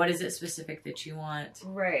 What is it specific that you want?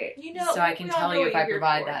 Right. You know, so I can tell you if I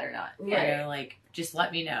provide for. that or not. Right. You know, like, just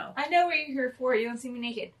let me know. I know what you're here for. You want to see me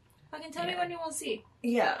naked. Fucking tell me what you want to see.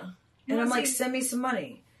 Yeah. And I'm like, send me some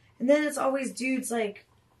money. And then it's always dudes like,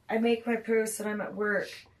 I make my posts and I'm at work.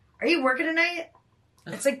 Are you working tonight?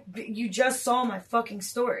 It's like, you just saw my fucking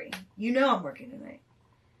story. You know I'm working tonight.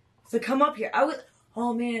 So come up here. I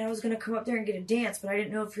was going to come up there and get a dance, but I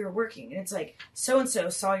didn't know if you were working. And it's like, so-and-so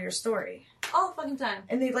saw your story. All the fucking time.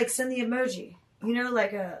 And they, like, send the emoji. You know,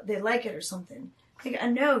 like, they like it or something. Like, I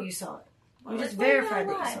know you saw it. You just verified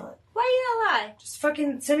that you saw it. Why you gotta lie? Just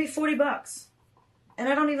fucking send me $40. And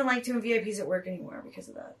I don't even like doing VIPs at work anymore because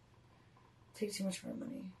of that. Take too much of my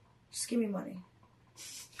money. Just give me money.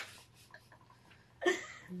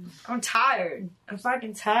 I'm tired. I'm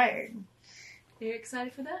fucking tired. You're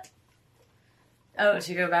excited for that? Oh,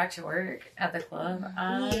 to go back to work at the club?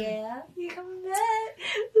 Yeah. You coming back?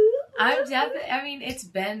 I'm definitely, I mean, it's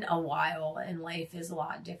been a while and life is a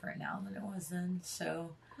lot different now than it was then.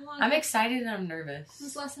 So I'm excited and I'm nervous.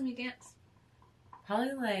 When's the last time you danced?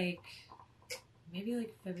 Probably like, maybe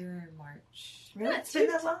like February or March. Really? It's been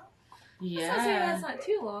that long? Yeah. That's not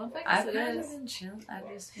too long. I've kind of been chill. I've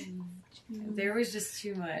just been, there was just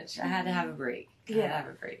too much. I had to have a break. I had to have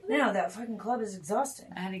a break. No, that fucking club is exhausting.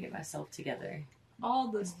 I had to get myself together.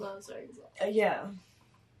 All those clubs are exhausting. Yeah.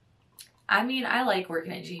 I mean, I like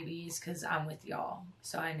working at JB's because I'm with y'all.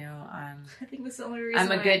 So I know I think that's the only reason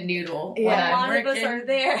I'm a good noodle. Yeah. A lot of us are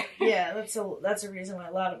there. Yeah, that's a reason why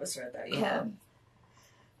a lot of us are at that club. Yeah.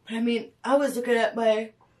 But I mean, I was looking at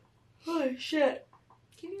my, holy shit.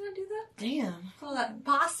 Can you not do that? Damn. All that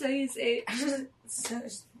pasta he's ate. It's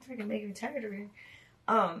freaking making me tired over here.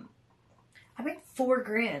 I made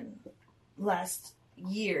 $4,000 last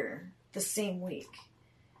year, the same week.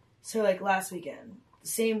 So like last weekend, the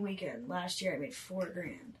same weekend last year, I made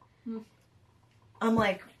 $4,000. I'm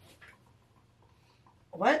like,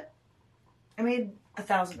 what? I made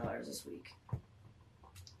 $1,000 this week.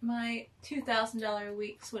 My $2,000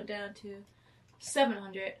 weeks went down to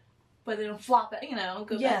 $700, but they don't flop it,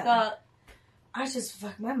 go back up. I just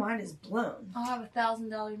my mind is blown. I'll have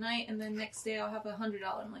 $1,000 night, and then next day I'll have $100.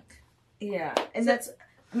 I'm like, yeah, and that's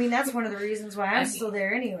one of the reasons why I'm still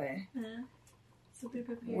there anyway. Yeah. So be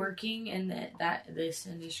prepared. Working in this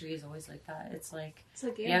industry is always like that. It's like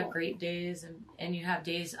a you have great days and you have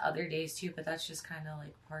other days too, but that's just kind of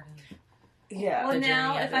like part of. Yeah. Well,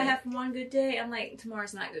 now if I have one good day, I'm like,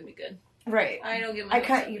 tomorrow's not going to be good. Right. I don't get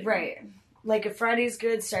my. Right. Like if Friday's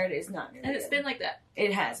good, Saturday's not good. And it's been like that.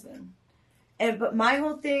 It has been. But my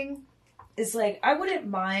whole thing is like, I wouldn't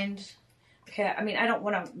mind. Okay, I mean, I don't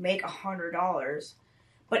want to make $100,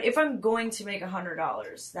 but if I'm going to make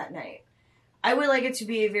 $100 that night, I would like it to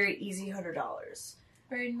be a very easy $100.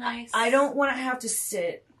 Very nice. I don't want to have to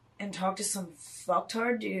sit and talk to some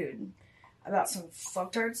fucktard dude about some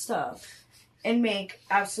fucktard stuff and make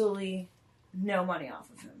absolutely no money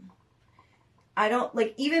off of him. I don't,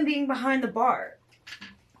 like, even being behind the bar,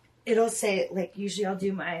 it'll say, like, usually I'll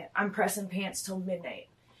do I'm pressing pants till midnight.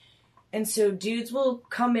 And so dudes will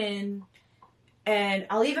come in, and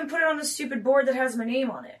I'll even put it on the stupid board that has my name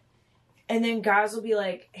on it. And then guys will be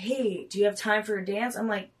like, hey, do you have time for a dance? I'm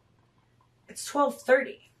like, it's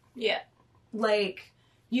 12:30. Yeah. Like,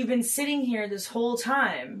 you've been sitting here this whole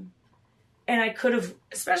time, and I could have,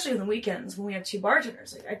 especially on the weekends when we have 2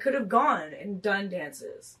 bartenders, like, I could have gone and done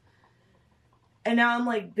dances. And now I'm,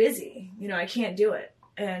 like, busy. I can't do it.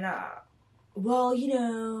 And well, you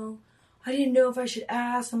know, I didn't know if I should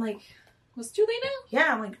ask. I'm like, Was it too late now?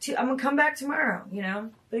 yeah, I'm like, I'm gonna come back tomorrow, you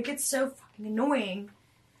know? But it gets so fucking annoying.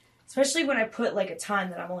 Especially when I put, like, a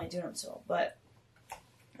time that I'm only doing them till. But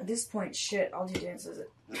at this point, shit, I'll do dances at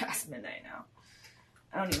past midnight now.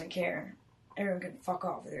 I don't even care. Everyone can fuck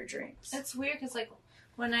off with their drinks. It's weird because, like,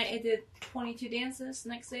 one night I did 22 dances.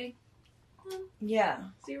 Next day, Yeah.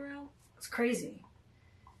 0. It's crazy.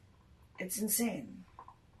 It's insane.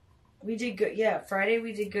 We did good. Yeah, Friday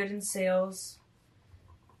we did good in sales.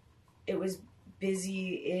 It was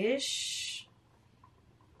busy-ish.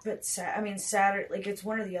 But, Saturday, like, it's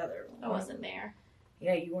one or the other. I wasn't there.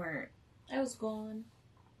 Yeah, you weren't. I was gone.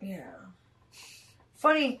 Yeah.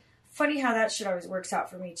 Funny how that shit always works out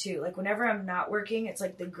for me, too. Like, whenever I'm not working, it's,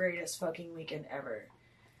 like, the greatest fucking weekend ever.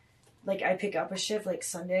 Like, I pick up a shift, like,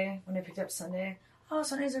 Sunday. When I picked up Sunday, oh,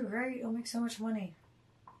 Sundays are great. You'll make so much money.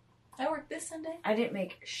 I worked this Sunday. I didn't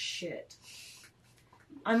make shit.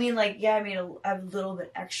 I mean, like, yeah, I made a little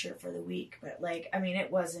bit extra for the week. But, like, I mean, it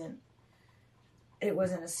wasn't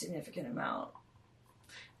a significant amount.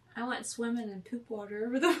 I went swimming in poop water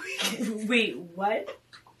over the weekend. Wait, what?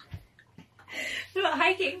 I went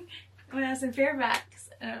hiking when I was in Fairfax,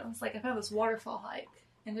 and it was like I found this waterfall hike,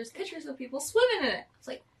 and there's pictures of people swimming in it. It's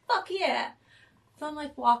like, fuck yeah! So I'm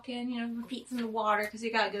like walking, you know, my feet's in the water because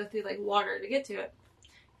you gotta go through like water to get to it.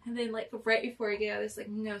 And then like right before you go, there's like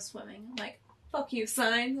no swimming. I'm like, fuck you,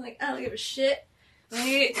 sign. Like I don't give a shit. And I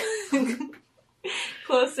get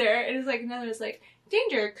closer, and it's like another. It's like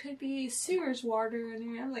danger, could be sewers water in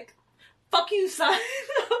here. I'm like, fuck you, sign.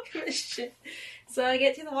 I don't give a shit. So I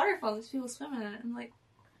get to the waterfall, there's people swimming in it. I'm like,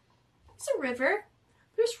 it's a river.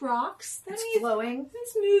 There's rocks. That It's means flowing.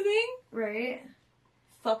 it's moving. Right?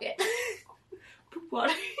 Fuck it. Poop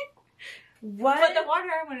water. What? But the water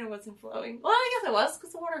when it wasn't flowing. Well, I guess it was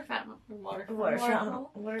because the water fountain.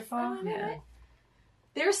 Waterfall. Oh, Yeah.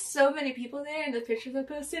 There's so many people there, and the pictures I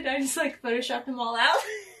posted, I just like photoshopped them all out.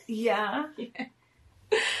 Yeah. Yeah.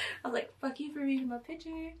 I was like, fuck you for reading my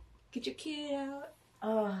picture. Get your kid out.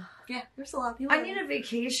 Yeah, there's a lot of people. I need a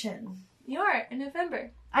vacation. You are in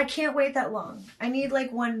November. I can't wait that long. I need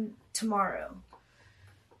like one tomorrow.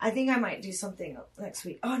 I think I might do something next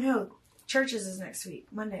week. Oh no, Churches is next week,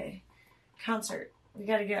 Monday. Concert. We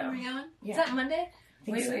gotta go. Are we going? Yeah. Is that Monday? I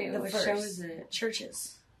think so. Wait, The what first. show is it?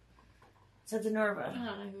 Churches. It's at the I Norva. don't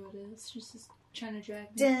know who it is. She's just trying to drag me.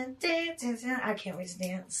 Dun, dun, dun, dun. I can't wait to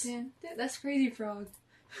dance. Dan, that's Crazy Frog.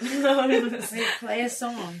 Wait, play a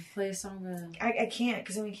song. Play a song for them. I can't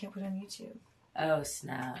because then we can't put it on YouTube. Oh,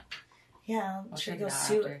 snap. Yeah, I'll sure check go it out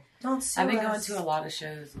sue after. it. Don't sue I've been going us. to a lot of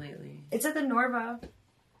shows lately. It's at the Norva.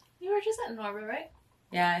 You were just at Norva, right?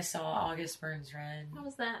 Yeah, I saw August Burns Run. How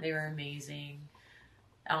was that? They were amazing.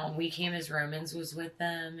 We Came as Romans was with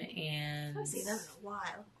them, and I haven't seen them in a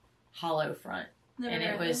while. Hollow Front. Never And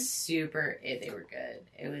heard it of was them. super, they were good.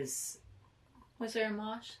 It was, Was there a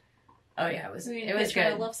mosh? oh yeah, it was Were you in it a was pit trying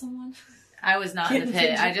good. to love someone? I was not in the pit.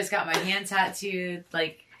 Did you? I just got my hand tattooed,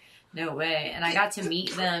 like, no way. And I got to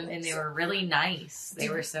meet them, and they were really nice. They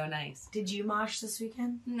were so nice. Did you mosh this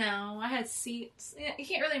weekend? No, I had seats. Yeah, you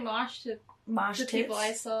can't really mosh to Mosh the tits? people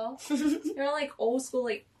I saw. They were like old school,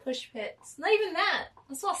 like push pits. Not even that.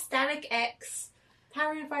 I saw Static X,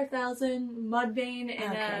 Power 5000, Mudvayne,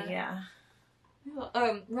 and Okay, yeah.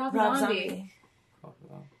 Rob Rob Zombie.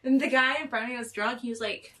 And the guy in front of me was drunk. He was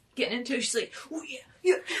like getting into it. She's like, oh yeah,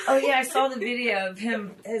 yeah. Oh yeah, I saw the video of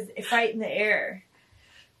him as a fight in the air.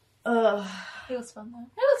 Ugh. It was fun though.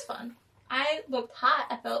 It was fun. I looked hot,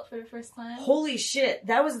 I felt, for the first time. Holy shit,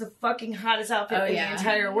 that was the fucking hottest outfit Oh, in yeah. the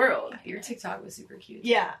entire world. Your TikTok was super cute.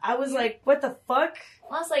 Yeah, I was like, what the fuck?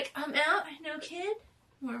 I was like, I'm out, no kid.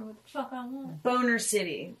 Or what the fuck I want. Boner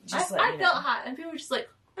City. Just let I you felt know. hot, and people were just like,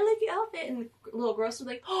 I like your outfit. And the little girls were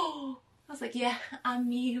like, oh. I was like, yeah, I'm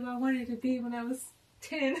me who I wanted to be when I was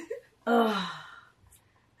 10. Ugh.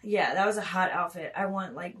 Yeah, that was a hot outfit. I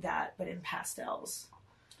want like that, but in pastels.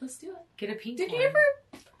 Let's do it. Get a pink Did one. you ever?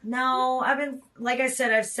 No, I've been, like I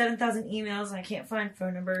said, I have 7,000 emails and I can't find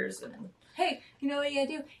phone numbers. And Hey, you know what you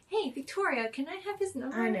gotta do? Hey, Victoria, can I have his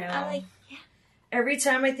number? I know. I'm like, yeah, every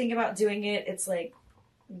time I think about doing it, it's like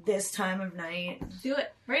this time of night. do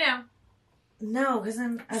it right now. No, because I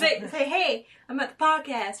don't Say, know. hey, I'm at the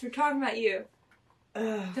podcast. We're talking about you.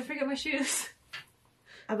 Ugh. Don't forget my shoes.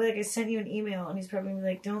 I'll be like, I sent you an email, and he's probably gonna be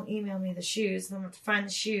like, don't email me the shoes. And I'm gonna have to find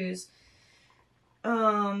the shoes.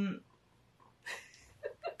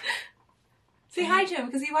 Say hi to him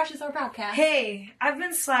because he watches our podcast. Hey, I've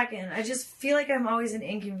been slacking. I just feel like I'm always an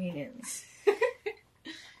inconvenience.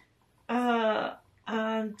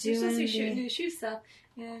 I'm You're supposed to doing. do shoe stuff,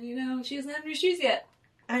 and you know she doesn't have new shoes yet.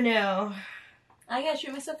 I know. I gotta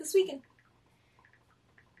shoot my stuff this weekend.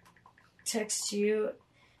 text you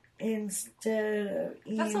instead of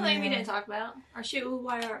email. That's something we didn't talk about. Our shoe.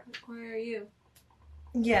 Where are you?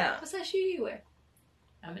 Yeah. What's that shoe you wear?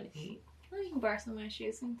 I'm an 8. Well, you can borrow some of my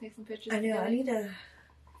shoes. We can take some pictures. I know. together.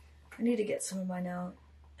 I need to get some of mine out,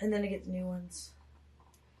 and then to get the new ones.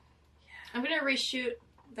 I'm gonna reshoot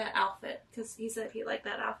that outfit because he said he liked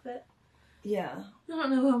that outfit. Yeah. I don't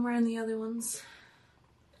know who I'm wearing the other ones.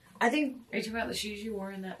 I think. Are you talking about the shoes you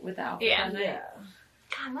wore in that with the outfit? Yeah. that night? Yeah.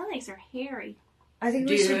 God, my legs are hairy. I think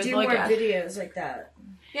we Dude, should do like more a- videos like that.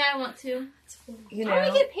 Yeah, I want to. You I want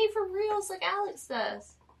know. to get paid for reels like Alex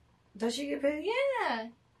does. Does she get paid? Yeah.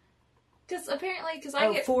 Because apparently,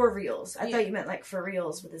 I get... for reels. I Yeah. thought you meant like for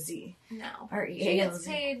reels with a Z. No. R-E-A-L-Z. She gets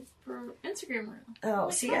paid for Instagram reels. Oh,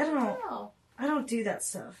 Like, see, I don't do that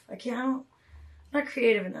stuff. I can't. I'm not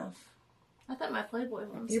creative enough. I thought my Playboy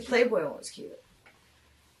one was Your cute. Playboy one was cute.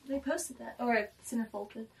 They posted that. Or I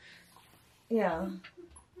centerfolded. Yeah.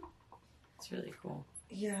 It's really cool.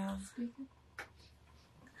 Yeah.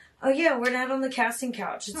 Oh yeah, we're not on the casting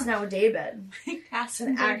couch. It's now a day bed. It's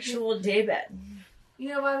an actual day bed. You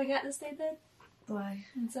know why we got this day bed? Why?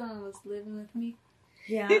 When someone was living with me.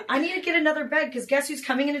 Yeah. I need to get another bed because guess who's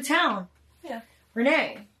coming into town? Yeah.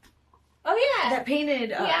 Renee. Oh yeah. That painted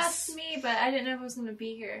He us. asked me, but I didn't know if I was going to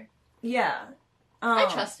be here. Yeah. I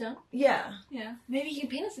trust him. Yeah. Yeah. Maybe he can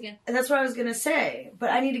paint us again. And that's what I was gonna say.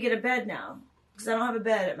 But I need to get a bed now because I don't have a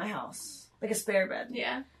bed at my house, like a spare bed.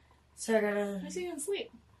 Yeah. So I gotta. Where's he going to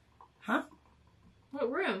sleep? Huh?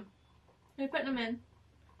 What room? Are you putting him in?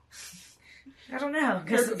 I don't know.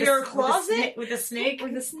 Your closet? With the snake? Or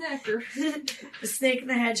the snacker? The snake and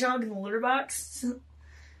the hedgehog in the litter box?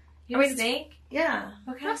 You I have mean, a snake? Yeah.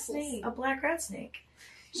 What kind of snake? A black rat snake.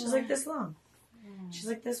 She's Wow. like this long. She's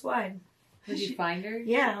like this wide. Did you find her?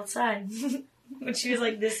 Yeah, outside. When she was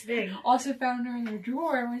like this big. Also found her in her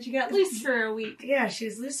drawer when she got loose for a week. Yeah, she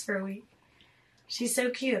was loose for a week. She's so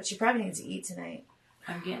cute. She probably needs to eat tonight.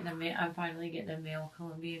 I'm finally getting a male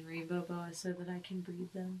Colombian rainbow boa so that I can breed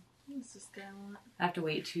them. What's this guy want? I have to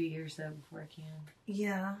wait 2 years though before I can.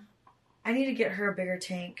 Yeah. I need to get her a bigger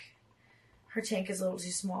tank. Her tank is a little too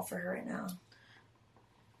small for her right now.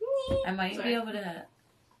 I might Sorry. be able to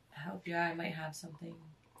help you. I might have something.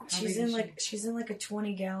 How She's big in is she? like a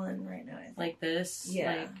 20-gallon right now. I think. Like this. Yeah.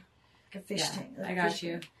 Like, Like a fish yeah, tank. Like I a got fish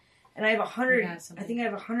you. tank. And I have 100. You got I something. think I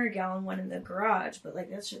have a 100-gallon one in the garage, but like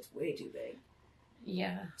that shit's way too big.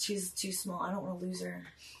 Yeah. She's too small. I don't want to lose her.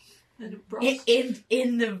 And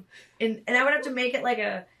And I would have to make it like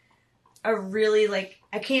a really like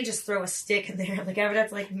I can't just throw a stick in there. Like I would have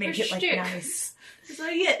to like make A it like stick. nice. That's what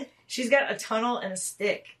I get. She's got a tunnel and a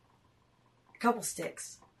stick, a couple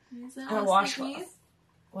sticks, Is that and a all washcloth. sneakies?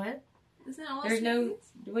 What? Isn't that all There's no. sneakies?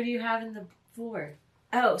 What do you have in the floor?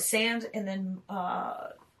 Oh, sand and then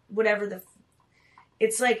whatever the.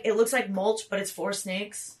 It's like it looks like mulch, but it's for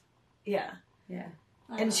snakes. Yeah. Yeah.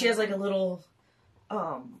 And she has like a little,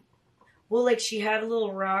 well, like she had a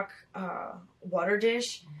little rock water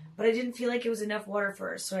dish, but I didn't feel like it was enough water for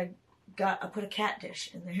her, so I put a cat dish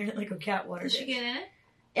in there, like a cat water Did dish. she get in it?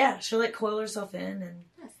 Yeah, she'll like coil herself in and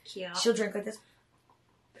That's cute. she'll drink like this.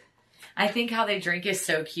 I think how they drink is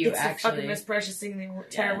so cute. It's the Actually, fucking most precious thing in the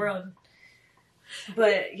entire Yeah. world.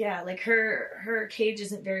 But yeah, like her cage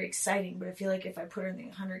isn't very exciting, but I feel like if I put her in the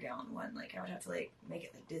 100-gallon one, like I would have to like make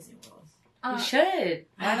it like Disney World. you should.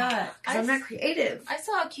 Why not? Because I'm not creative. I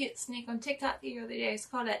saw a cute snake on TikTok the other day. It's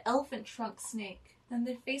called an elephant trunk snake. And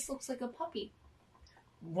their face looks like a puppy.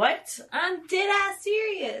 What? I'm dead ass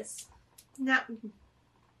serious. Now,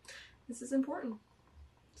 this is important.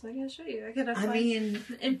 So I gotta show you. I gotta find an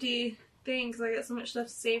empty thing because I got so much stuff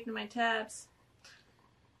saved in my tabs.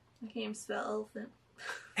 I can't even spell elephant.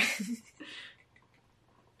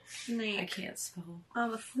 Snake. I can't spell.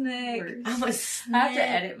 I'm a snake. words. I'm a I snake. have to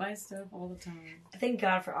edit my stuff all the time. Thank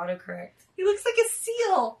God for autocorrect. He looks like a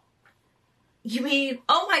seal. You mean,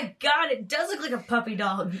 oh my God, it does look like a puppy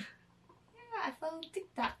dog. Yeah, I found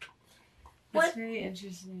TikTok. That's What? very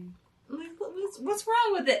interesting. What's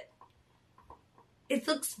wrong with it? It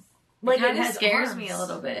looks It like kind of has scares arms. me a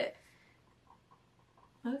little bit.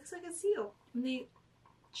 It looks like a seal. And they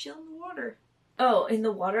chill in the water. Oh, in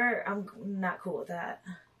the water? I'm not cool with that.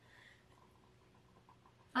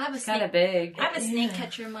 I have a It's kind of snake. big. I have a snake Yeah.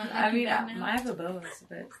 catcher in my I mean, now. I have a boa,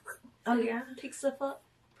 but Oh, yeah? Pick stuff up.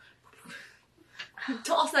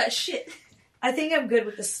 Toss that shit. I think I'm good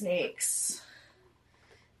with the snakes.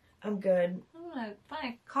 I'm good. I'm gonna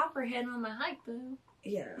find a copperhead on my hike though.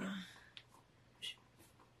 Yeah.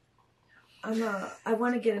 I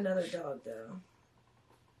want to get another dog, though.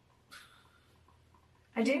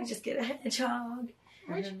 I did just get a hedgehog.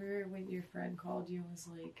 I remember when your friend called you and was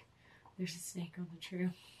like, "There's a snake on the trail."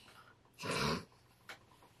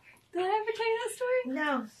 Did I ever tell you that story?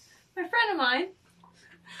 No. My friend of mine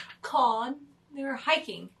called. They were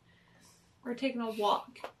hiking. We were taking a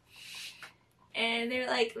walk. And they're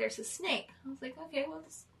like, there's a snake. I was like, okay, well,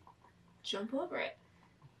 just jump over it.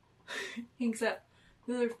 Hangs up.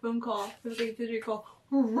 Another phone call. It was like a video call.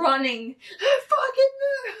 Running.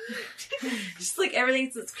 Fucking just like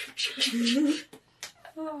everything's just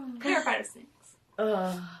terrified of snakes.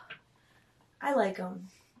 I like them.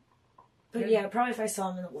 But yeah, probably if I saw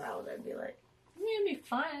them in the wild, I'd be like... I mean, it'd be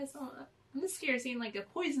fine. I'm just scared of seeing like a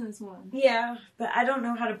poisonous one. Yeah, but I don't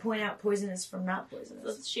know how to point out poisonous from not So poisonous.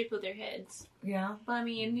 it's the shape of their heads. Yeah. But I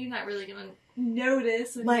mean, you're not really gonna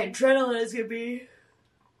notice. My adrenaline is gonna be...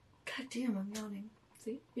 God damn, I'm yawning.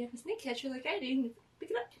 See, if you have a snake catcher like I do, you can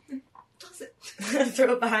pick it up and toss it.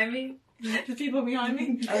 Throw it behind me? The people behind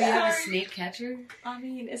me. Oh, you have a snake catcher? I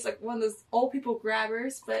mean, it's like one of those old people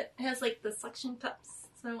grabbers, but it has like the suction cups,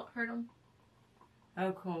 so I won't hurt them.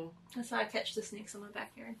 Oh, cool. That's how I catch the snakes in my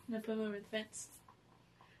backyard. And I put them over the fence.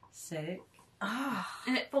 Sick.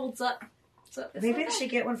 And it folds up. So it's Maybe I like, should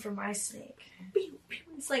get one for my snake.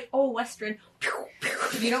 it's like old Western.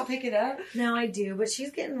 You don't pick it up? No, I do, but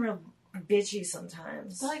she's getting real bitchy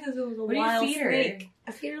sometimes. Probably because it was a What do you wild feed her? snake.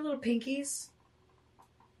 I feed her little pinkies.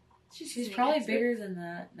 She's probably bigger than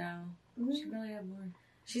that now. She probably have more.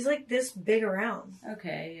 She's like this big around.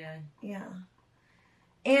 Okay, yeah. Yeah.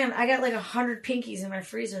 And I got like 100 pinkies in my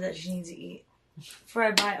freezer that she needs to eat before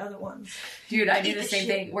I buy other ones. Dude, I do Eat the the same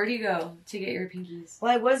shit. thing. Where do you go to get your pinkies?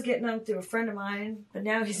 Well, I was getting them through a friend of mine, but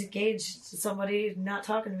now he's engaged to somebody not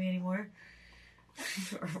talking to me anymore.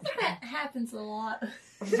 That happens a lot.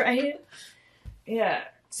 Right? Yeah.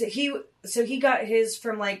 So he got his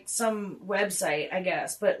from like some website, I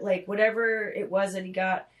guess, but like whatever it was that he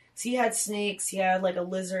got. So he had snakes, he had like a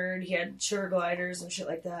lizard, he had sugar gliders and shit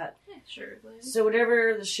like that. Yeah, sure. So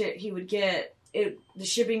whatever the shit he would get, the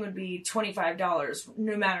shipping would be $25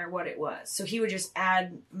 no matter what it was. So he would just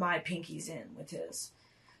add my pinkies in with his.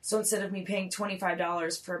 So instead of me paying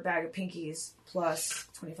 $25 for a bag of pinkies plus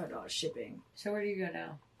 $25 shipping. So where do you go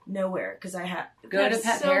now? Nowhere, because I have Go to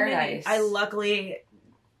Pet Paradise. I luckily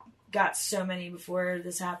got so many before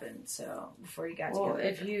this happened. So before you got Well, together.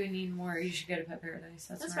 if you need more, you should go to Pet Paradise.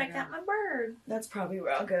 That's where where I got my bird. That's probably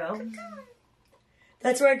where I'll go.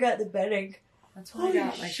 That's where I got the bedding. That's where I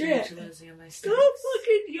got my tarantulas and my Stop snakes.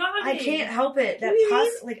 fucking yawning. I can't help it. That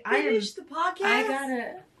I am. Finish the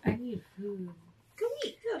podcast. I need food. Go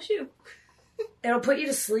eat. Go shoo. It'll put you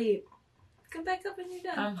to sleep. Come back up when you're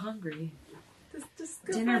done. I'm hungry. Just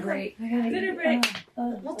go Dinner back up. break. Dinner break.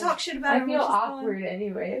 We'll talk shit about it. I when feel she's awkward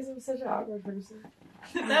anyways. I'm such an awkward person.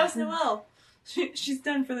 gone. That was Noelle. She's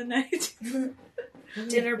done for the night.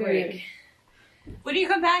 Dinner break. When you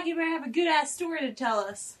come back, you better have a good ass story to tell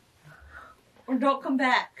us. Or don't come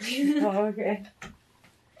back. Oh, okay.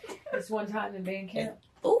 This one time in band camp.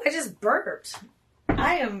 Oh, I just burped.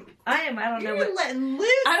 I don't know what. letting loose.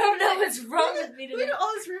 I don't know what's wrong with me We today. have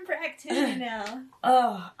all this room for activity now.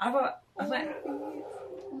 Oh,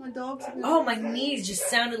 My dogs. my knees just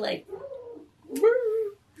sounded like.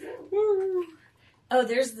 Oh,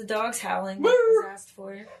 there's the dogs howling that was asked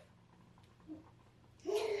for.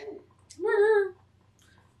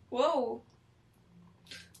 Whoa.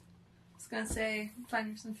 I was gonna say, find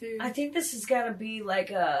her some food. I think this has got to be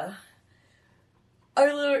like our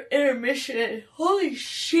little intermission. Holy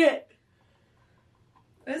shit!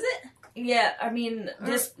 Is it? Yeah, I mean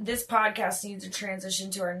this podcast needs to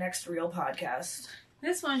transition to our next real podcast.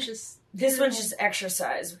 This one's just. This one's just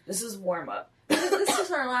exercise. This is warm up. This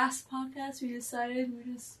is our last podcast. We decided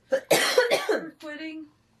we're quitting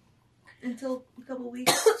until a couple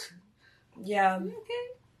weeks. Yeah, Okay.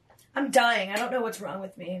 I'm dying. I don't know what's wrong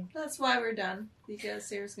with me. That's why we're done. Because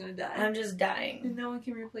Sarah's gonna die. I'm just dying. And no one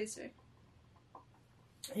can replace her.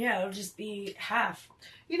 Yeah, it'll just be half.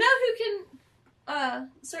 You know who can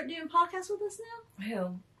start doing podcasts with us now?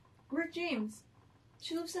 Who? Rick James.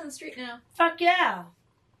 She lives down the street now. Fuck yeah.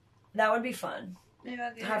 That would be fun. Maybe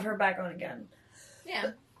I'll get Have her back on again.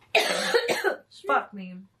 Yeah. Fuck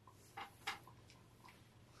me.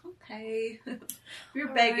 Okay.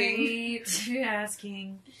 You're begging. Right. You're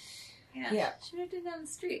asking. Yeah. She moved it down the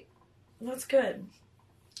street. That's good.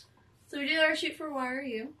 So we did our shoot for Why Are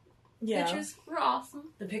You? Yeah. Pictures were awesome.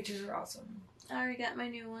 The pictures are awesome. I already got my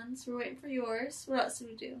new ones. We're waiting for yours. What else did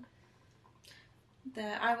we do?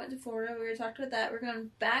 I went to Florida. We already talked about that. We're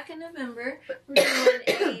going back in November. We're doing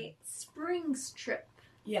a springs trip.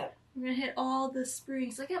 Yeah. We're going to hit all the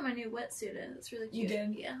springs. I got my new wetsuit in. It's really cute. You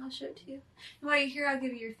did? Yeah, I'll show it to you. And while you're here, I'll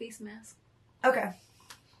give you your face mask. Okay.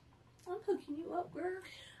 I'm hooking you up, girl.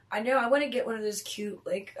 I know, I want to get one of those cute,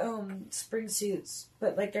 like, spring suits.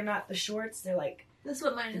 But, like, they're not the shorts, they're, like... That's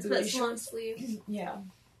what mine is, but it's long sleeve. Yeah.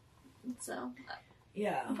 So,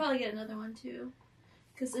 yeah. I'll probably get another one, too.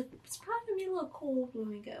 Because it's probably going to be a little cold when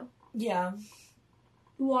we go. Yeah.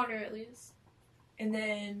 Water, at least. And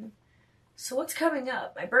then... So what's coming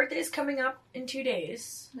up? My birthday's coming up in 2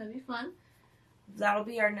 days. That'd be fun. That'll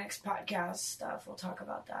be our next podcast stuff. We'll talk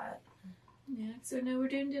about that. Yeah, so I know we're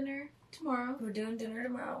doing dinner tomorrow. We're doing dinner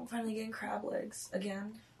tomorrow. I'm finally getting crab legs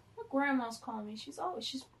again. My grandma's calling me. She's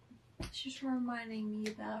reminding me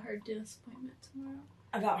about her dentist appointment tomorrow.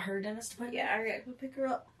 About her dentist appointment? Yeah, I gotta go pick her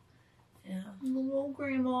up. Yeah. Little old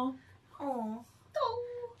grandma. Oh.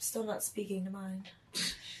 Still not speaking to mine.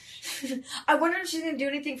 I wonder if she's gonna do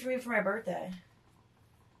anything for me for my birthday.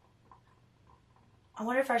 I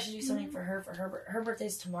wonder if I should do something for her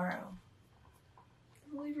birthday's tomorrow.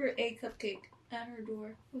 I'll leave her an egg cupcake at her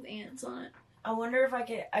door with ants on it. I wonder if I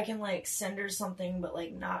can like send her something but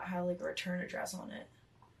like not have like a return address on it.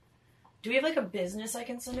 Do we have like a business I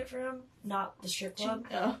can send it from? Not the strip club?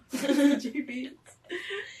 No. JB's.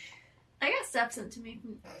 I got stuff sent to me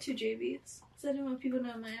from 2 JB's. So I didn't want people to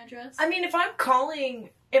know my address. I mean, if I'm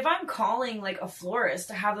calling like a florist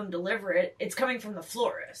to have them deliver it, it's coming from the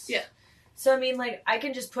florist. Yeah. So I mean, like I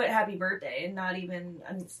can just put happy birthday and not even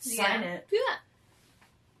sign it. Do that.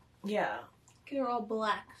 Yeah. Get her all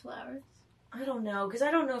black flowers. I don't know, because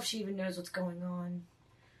I don't know if she even knows what's going on.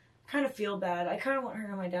 I kind of feel bad. I kind of want her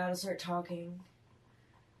and my dad to start talking.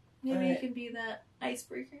 Maybe you can be that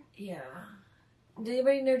icebreaker. Yeah. Does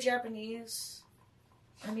anybody know Japanese?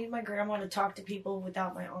 I need my grandma to talk to people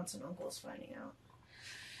without my aunts and uncles finding out.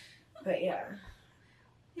 But yeah.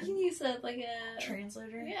 You can use that like a...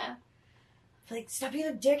 translator? Yeah. Like, stop being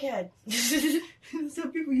a dickhead.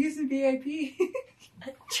 Some people use the VIP.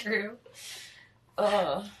 True.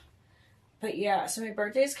 But yeah, so my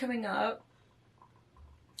birthday's coming up.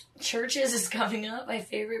 Churches is coming up, my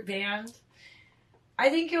favorite band. I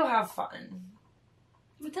think you'll have fun.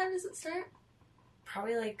 What time does it start?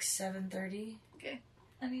 Probably like 7:30. Okay.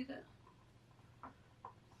 I need to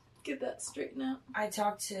get that straightened out. I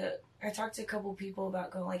talked to a couple people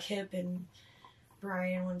about going, like Hip and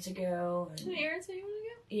Brian wanted to go. Did Aaron say you want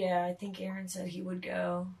to go? Yeah, I think Aaron said he would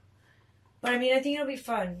go. But I mean, I think it'll be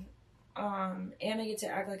fun. And I get to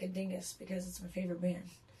act like a dingus because it's my favorite band.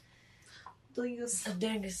 Dingus. A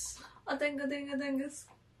dingus. A dingus.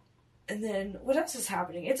 And then, what else is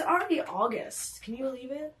happening? It's already August. Can you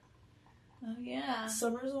believe it? Oh, yeah.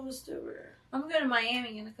 Summer's almost over. I'm going to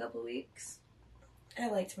Miami in a couple weeks. I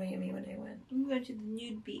liked Miami when I went. I'm going to the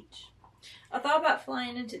nude beach. I thought about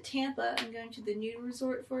flying into Tampa and going to the nude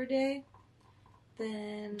resort for a day.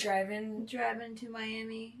 Then driving to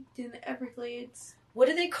Miami, doing the Everglades. What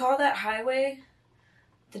do they call that highway?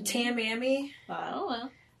 The Tamami? I don't know.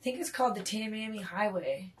 I think it's called the Tamami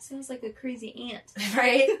Highway. Sounds like a crazy ant.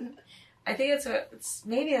 Right? I think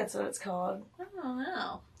maybe that's what it's called. I don't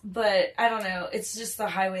know. But, I don't know. It's just the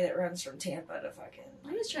highway that runs from Tampa to fucking...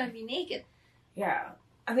 I'm just trying to be naked. Yeah.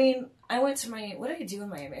 I mean, I went to Miami. What did I do in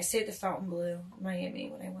Miami? I stayed at the Fontainebleau, Miami,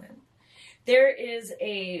 when I went. There is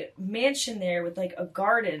a mansion there with, like, a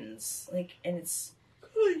gardens. Like, and it's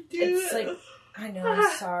like... I know,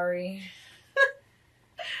 I'm sorry.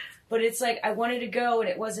 But it's like, I wanted to go and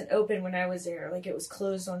it wasn't open when I was there. Like, it was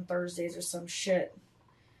closed on Thursdays or some shit.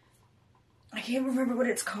 I can't remember what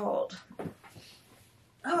it's called.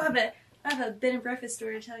 Oh, I have a bed and breakfast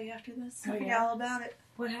story to tell you after this. I forgot all about it.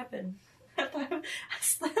 What happened? I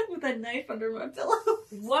slept with a knife under my pillow.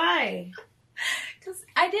 Why? Because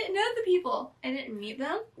I didn't know the people. I didn't meet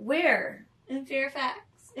them. Where? In Fairfax.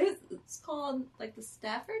 It's called, like, the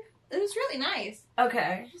Stafford. It was really nice.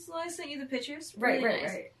 Okay. Just I sent you the pictures. Right, really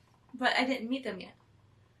nice. right. But I didn't meet them yet.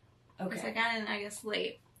 Okay. Because I got in, I guess,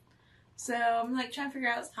 late. So I'm, like, trying to figure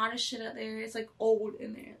out it's hot as shit out there. It's, like, old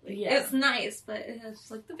in there. Like, yeah. It's nice, but it has,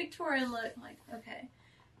 like, the Victorian look. I'm like, okay.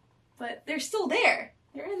 But they're still there.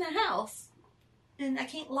 They're in the house. And I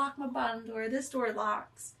can't lock my bottom door. This door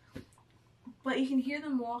locks. But you can hear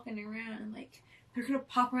them walking around. And, like, they're going to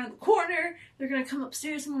pop around the corner. They're going to come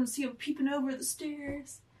upstairs. I'm going to see them peeping over the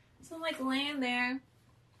stairs. So I'm, like, laying there.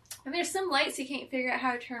 And there's some lights you can't figure out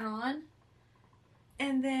how to turn on.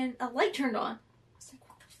 And then a light turned on. I was like,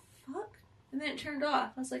 what the fuck? And then it turned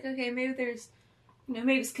off. I was like, okay, maybe there's,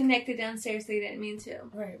 maybe it's connected downstairs. They didn't mean to.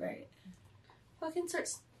 Right. Fucking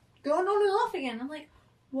starts going on and off again. I'm like,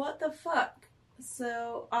 what the fuck?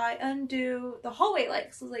 So I undo the hallway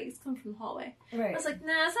light. So it's coming from the hallway. Right. I was like,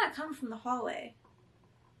 nah, it's not coming from the hallway.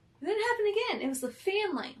 And then it happened again. It was the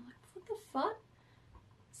fan light. I'm like, what the fuck?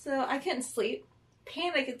 So I couldn't sleep.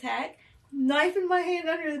 Panic attack. knife in my hand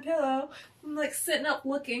under the pillow. I'm like sitting up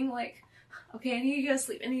looking like, okay, I need to go to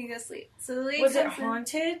sleep. I need to go to sleep. So the lady Was it comes in.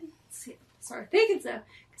 haunted? Sorry, thinking so.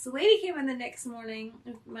 Because the lady came in the next morning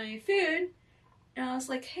with my food, and I was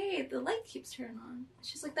like, hey, the light keeps turning on.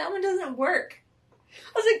 She's like, that one doesn't work.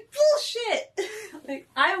 I was like, bullshit! Like,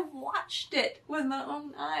 I watched it with my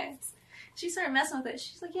own eyes. She started messing with it.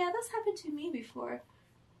 She's like, yeah, that's happened to me before.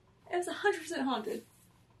 It was 100% haunted.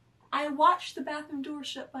 I watched the bathroom door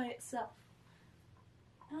shut by itself.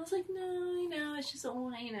 And I was like, no, it's just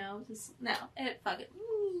no, it fucking.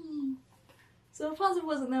 So if it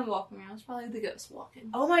wasn't them walking around, it was probably the ghost walking.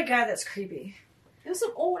 Oh my god, that's creepy. It was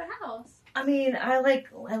an old house. I mean, I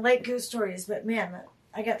like ghost stories, but man,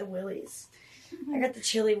 I got the willies. I got the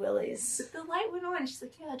chilly willies. But the light went on, and she's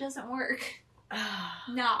like, yeah, it doesn't work.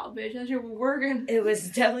 Nah, bitch, that shit was working. It was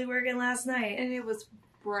definitely working last night. And it was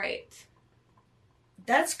bright.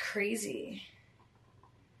 That's crazy.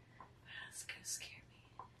 That's gonna scare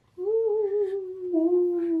me.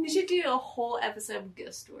 Ooh. We should do a whole episode of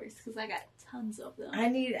ghost stories, because I got tons of them. I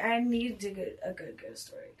need to get a good ghost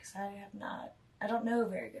story, because I don't know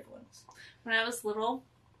very good ones. When I was little,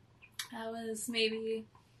 I was maybe,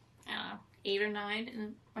 I don't know, 8 or 9,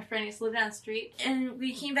 and my friend used to live down the street, and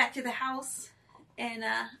we came back to the house, and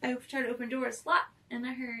I tried to open doors, locked, and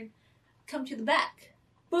I heard, come to the back.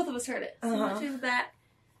 Both of us heard it. So I went to the back,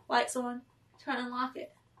 lights on, trying to unlock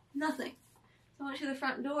it. Nothing. So I went to the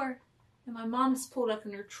front door, and my mom just pulled up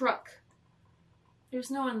in her truck. There's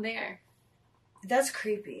no one there. That's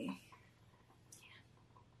creepy.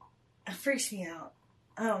 Yeah. It freaks me out.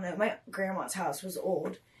 I don't know. My grandma's house was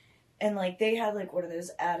old. And, like, they had, like, one of those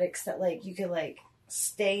attics that, like, you could, like,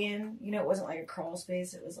 stay in. You know, it wasn't, like, a crawl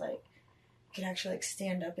space. It was, like, you could actually, like,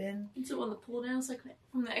 stand up in. Is it one of the pull-downs, like,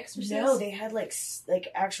 from The Exorcist? No, they had, like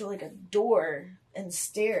actual, like, a door and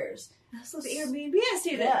stairs. That's like the Airbnb I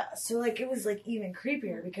stayed at. Yeah, so, like, it was, like, even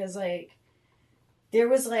creepier because, like, there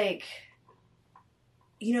was, like,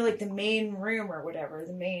 you know, like, the main room or whatever.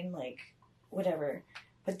 The main, like, whatever.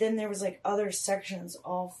 But then there was, like, other sections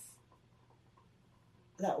off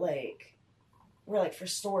that, like, were, like, for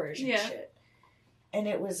storage and shit. And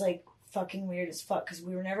it was, like, fucking weird as fuck, because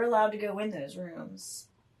we were never allowed to go in those rooms.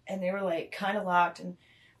 And they were, like, kind of locked. And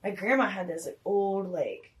my grandma had those, like, old,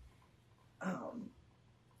 like,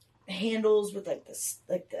 handles with, like,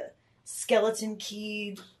 the skeleton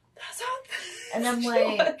key. That's how. And I'm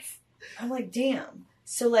like, damn.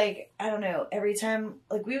 So, like, I don't know, every time,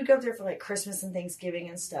 like, we would go up there for, like, Christmas and Thanksgiving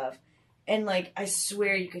and stuff. And, like, I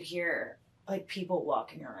swear you could hear, like, people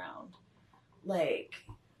walking around. Like,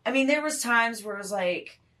 I mean, there was times where it was,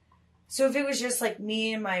 like, so if it was just, like,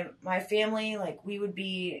 me and my family, like, we would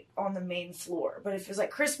be on the main floor. But if it was,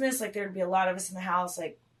 like, Christmas, like, there would be a lot of us in the house,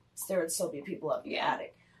 like, there would still be people up in the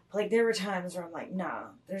attic. But, like, there were times where I'm like, nah,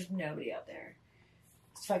 there's nobody up there.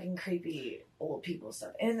 It's fucking creepy old people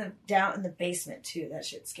stuff. And down in the basement, too. That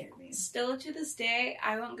shit scared me. Still to this day,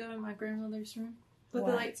 I won't go in my grandmother's room with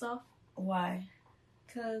the lights off. Why?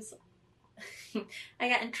 Because I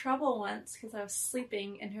got in trouble once because I was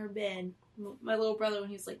sleeping in her bed. My little brother, when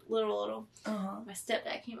he was, like, little. My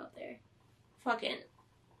stepdad came up there. Fucking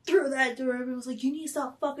threw that door open and was like, you need to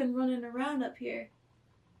stop fucking running around up here.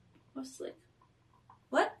 I was like,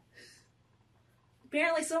 what?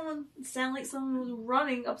 Apparently it sounded like someone was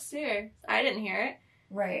running upstairs. I didn't hear it.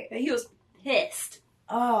 Right. But he was pissed.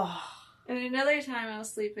 Oh. And another time I was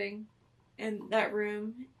sleeping in that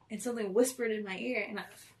room and something whispered in my ear.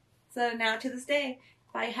 So now to this day,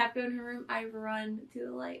 if I have to go in her room, I run to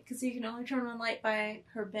the light. Because you can only turn on light by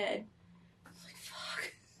her bed. I was like,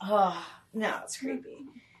 fuck. Oh, no, it's creepy.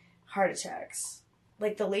 Heart attacks.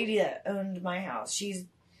 Like the lady that owned my house,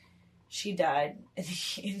 she died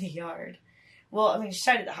in the yard. Well, I mean, she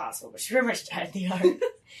died at the hospital, but she pretty much died in the yard.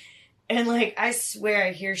 And, like, I swear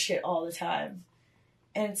I hear shit all the time.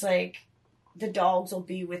 And it's, like, the dogs will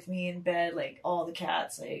be with me in bed, like, all the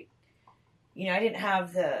cats. Like, you know, I didn't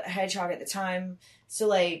have the hedgehog at the time. So,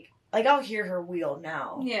 like I'll hear her wheel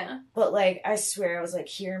now. Yeah. But, like, I swear I was, like,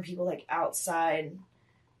 hearing people, like, outside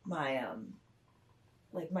my,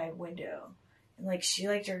 like, my window. And, like, she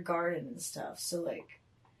liked her garden and stuff. So, like,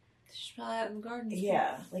 she's probably out in the garden.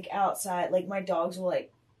 Yeah, like outside. Like my dogs will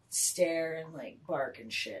like stare and like bark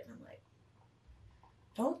and shit. And I'm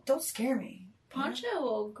like, don't scare me. Poncho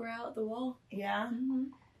will growl at the wall. Yeah. Mm-hmm.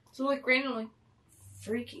 So like randomly.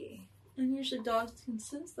 Freaky. And usually dogs can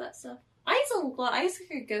sense that stuff. I used to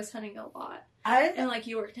go ghost hunting a lot. And like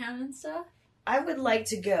Yorktown and stuff. I would like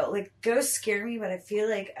to go. Like ghosts scare me, but I feel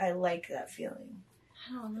like I like that feeling.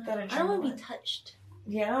 I don't know. I don't want to be touched.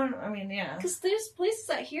 Yeah, I mean, yeah. Because there's places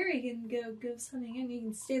out here you can go swimming in. You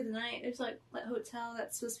can stay the night. There's like that hotel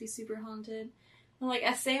that's supposed to be super haunted. I'm like,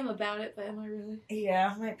 I say I'm about it, but am I really?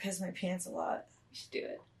 Yeah, I might piss my pants a lot. We should do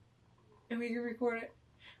it. And we can record it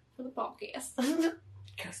for the podcast.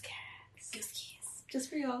 Ghost cats. Ghost kiss. Just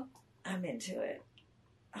for y'all. I'm into it.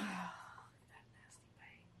 Oh, that nasty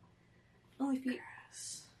bite. Only feet.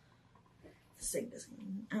 Gross. This thing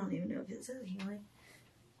doesn't. I don't even know if it says healing.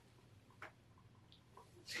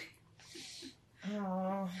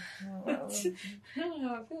 Oh, I don't know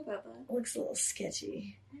how I feel about that. Looks a little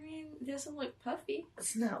sketchy. I mean, it doesn't look puffy.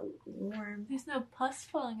 It's not warm. There's no pus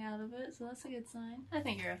falling out of it, so that's a good sign. I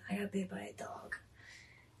think you're okay. I got bit by a dog.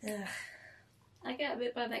 Ugh. I got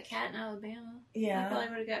bit by that cat in Alabama. Yeah. I probably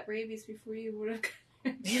would have got rabies before you would have.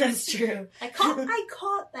 Yeah, that's true. I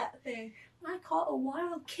caught that thing. I caught a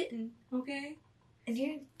wild kitten, okay? And you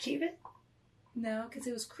didn't keep it? No, because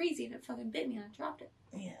it was crazy and it fucking bit me and I dropped it.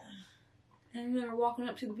 Yeah. And I remember walking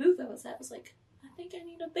up to the booth I was at, I was like, I think I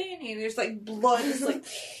need a Band-Aid. There's like blood, it's like,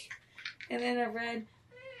 and then I read,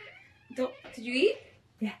 did you eat?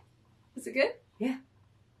 Yeah. Was it good? Yeah.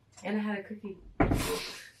 And I had a cookie.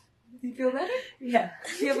 Do you feel better? Yeah.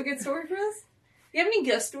 Do you have a good story for us? Do you have any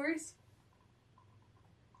ghost stories?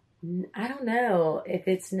 I don't know if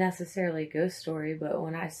it's necessarily a ghost story, but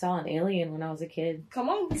when I saw an alien when I was a kid, Come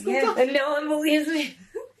on, let's Yeah. go. and no one believes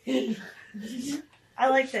me. I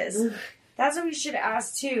like this. That's what we should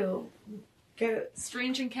ask too. Go.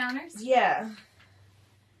 Strange encounters? Yeah.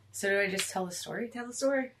 So do I just tell the story? Tell the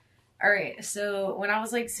story. All right. So when I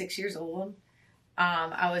was like 6 years old,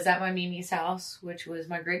 I was at my Mimi's house, which was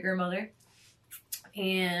my great grandmother,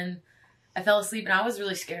 and I fell asleep. And I was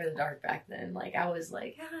really scared of the dark back then. Like I was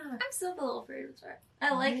like, I'm still a little afraid of the dark.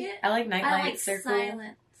 I like it. I like night I like lights. They're cool.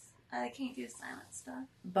 silence. I can't do silent stuff.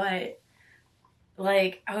 But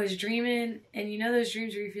like I was dreaming, and you know those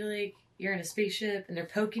dreams where you feel like you're in a spaceship and they're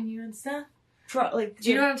poking you and stuff. Do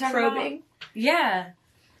you know what I'm talking probing? about? Yeah.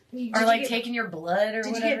 Or like taking your blood or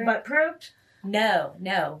Did whatever. you get butt probed?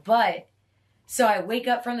 No. But so I wake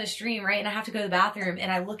up from this dream, right, and I have to go to the bathroom, and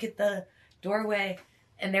I look at the doorway,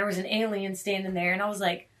 and there was an alien standing there, and I was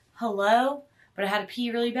like, "Hello," but I had to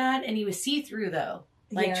pee really bad, and he was see-through though,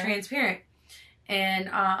 like Yeah. transparent, and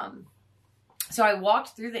so I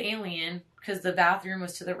walked through the alien because the bathroom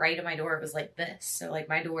was to the right of my door. It was like this, so like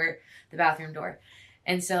my door, the bathroom door.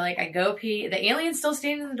 And so, like, I go pee. The alien's still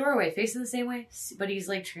standing in the doorway, facing the same way, but he's,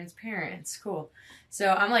 like, transparent. It's cool.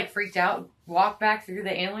 So I'm, like, freaked out. Walk back through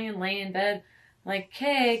the alien, lay in bed. Like,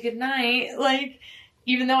 hey, good night. Like,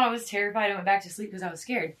 even though I was terrified, I went back to sleep because I was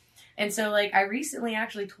scared. And so, like, I recently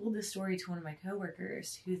actually told this story to one of my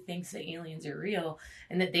coworkers who thinks that aliens are real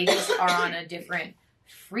and that they just are on a different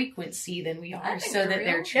frequency than we I are, think so that they're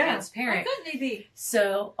they're real. transparent. How could they be?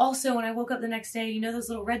 So, also, when I woke up the next day, you know those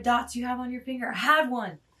little red dots you have on your finger? I had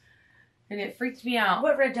one. And it freaked me out.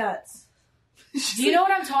 What red dots? Do you know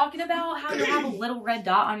what I'm talking about? How you have a little red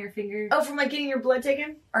dot on your finger? Oh, from like getting your blood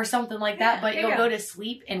taken? Or something like that, but Yeah, you'll yeah. go to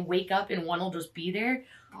sleep and wake up and one will just be there.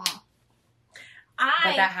 But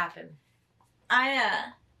I that happened.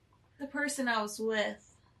 the person I was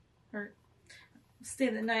with, or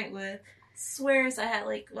stayed the night with, swears I had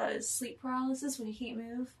like sleep paralysis when you can't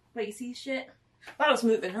move, but you see shit. Well, I was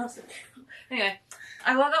moving. I was like, anyway,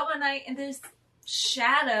 I woke up one night and this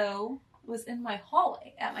shadow was in my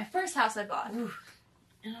hallway at my first house I bought. Oof.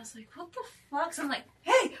 And I was like, what the fuck? So I'm like,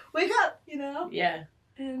 hey, wake up, you know? Yeah.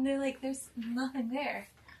 And they're like, there's nothing there.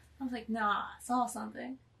 I was like, nah, I saw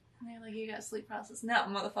something. And they're like, you got sleep paralysis. No,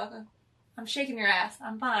 motherfucker. I'm shaking your ass.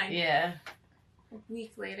 I'm fine. Yeah. A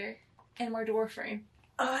week later, in my door frame.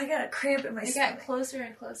 Oh, I got a cramp in my It stomach. got closer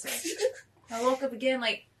and closer. I woke up again,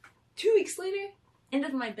 like, 2 weeks later,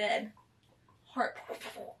 into my bed. Heart.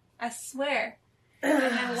 I swear. And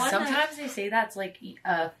then one Sometimes night, they say that's like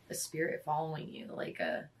a spirit following you. Like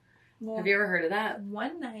a. well, Have you ever heard of that?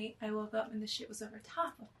 one night, I woke up and the shit was over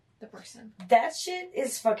top of the person. That shit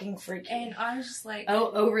is fucking freaky. And I was just like,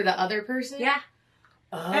 Oh, over the other person? yeah.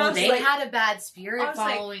 I Oh, was they like- had a bad I spirit was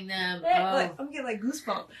like, following them. Hey, Oh. like, I'm getting like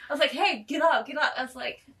goosebumps. I was like, hey, get up, get up. I was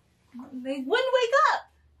like, they wouldn't wake up.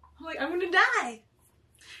 I'm like, I'm gonna die.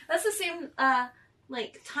 That's the same,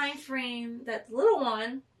 like, time frame that the little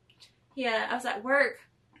one, yeah, I was at work,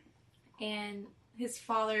 and his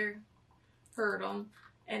father heard him,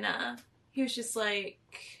 and, he was just like,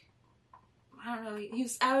 I don't know, he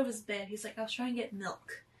was out of his bed. He's like, I was trying to get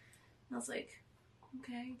milk. And I was like,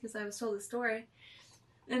 okay, because I was told the story.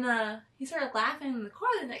 And he started laughing in the car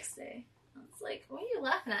the next day. I was like, what are you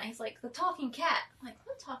laughing at? He's like, the talking cat. I'm like,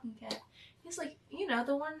 what talking cat? He's like, you know,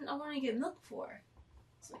 the one I want to get milk for.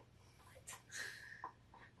 I was like,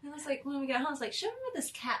 what? And I was like, when we got home, I was like, show me where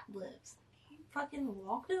this cat lives. He fucking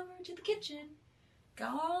walked over to the kitchen,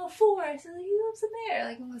 got on all four. I said, he lives in there.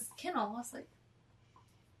 Like, in this kennel. I was like,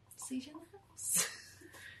 siege in the house.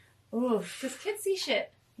 Oof. Because kids see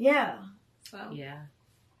shit. Yeah. So, Yeah.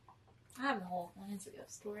 I have a whole lines of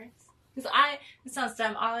ghost stories. Because it sounds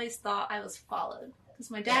dumb, I always thought I was followed.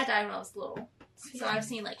 Because my dad died when I was little. So I've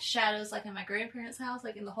seen, like, shadows, like, in my grandparents' house,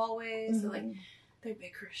 like, in the hallways. Mm-hmm. So, like, they're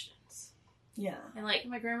big Christians. Yeah. And, like,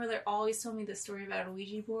 my grandmother always told me this story about a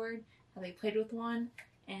Ouija board. How they played with one,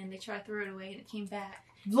 and they tried to throw it away, and it came back.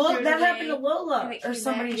 Look, that happened to Lola. Or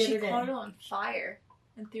somebody did it. She caught it on fire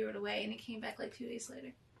and threw it away, and it came back, like, 2 days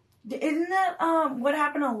later. Isn't that, what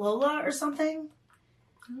happened to Lola or something?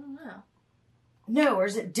 I don't know. No, or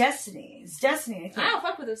is it Destiny? It's Destiny, I think. I don't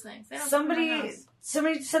fuck with those things. They don't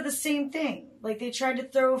Somebody said the same thing. Like, they tried to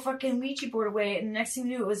throw a fucking Ouija board away, and the next thing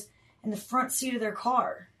you knew, it was in the front seat of their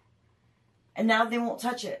car. And now they won't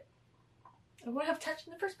touch it. I would have touched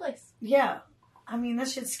in the first place. Yeah. I mean, that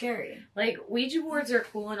shit's scary. Like, Ouija boards are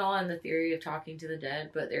cool and all in the theory of talking to the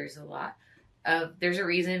dead, but there's a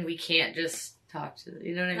reason we can't just talk to them.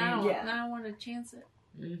 You know what I mean? I don't want to chance it.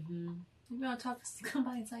 Mm-hmm. Maybe I'll talk to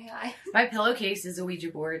somebody and say hi. My pillowcase is a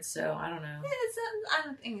Ouija board, so I don't know. I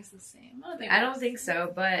don't think it's the same. I don't think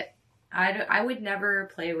so, but I would never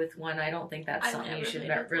play with one. I don't think that's something you should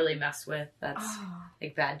really mess with. That's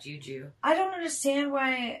like bad juju. I don't understand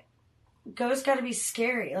why ghosts gotta be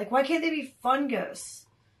scary. Like, why can't they be fun ghosts?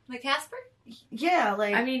 Like Casper? Yeah,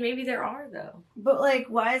 like... I mean, maybe there are, though. But, like,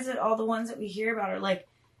 why is it all the ones that we hear about are, like,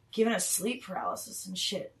 giving us sleep paralysis and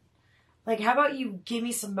shit? Like, how about you give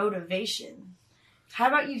me some motivation? How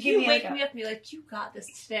about you give me, wake me up and be like, you got this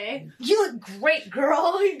today. You look great,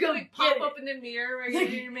 girl. You go like, pop up in the mirror where you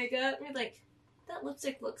do your makeup. And you're like, that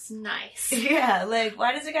lipstick looks nice. Yeah, like,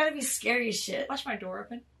 why does it gotta be scary as shit? Watch my door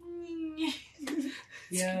open.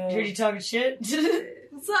 Yo. Heard you talking shit?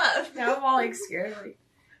 What's up? Now I'm all, like, scared. Like...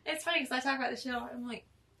 It's funny because I talk about the show and I'm like,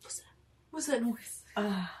 what's that noise?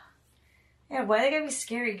 Yeah, why they gotta be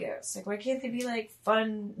scary ghosts? Like, why can't they be, like,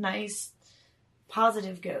 fun, nice,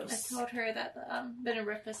 positive ghosts? I told her that the bed and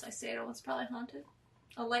breakfast I stayed on was probably haunted.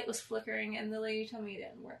 A light was flickering and the lady told me it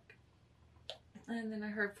didn't work. And then I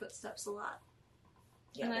heard footsteps a lot.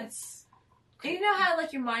 Yeah, and that's... And you know how,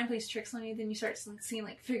 like, your mind plays tricks on you, then you start seeing,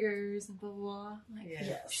 like, figures and blah, blah, blah. Like,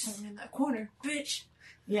 yes. Someone in that corner, bitch.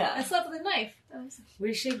 Yeah. I slept with a knife.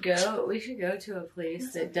 We should go to a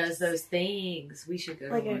place that does those things. We should go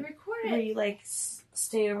like to one. Record it. Where you, like,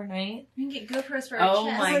 stay overnight. We can get GoPros for our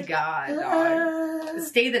chest. My god, dog.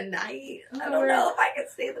 Stay the night? I don't know if I could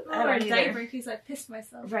stay the night. Or a diaper in case I pissed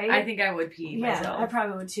myself. Right? I think I would pee myself. Yeah, I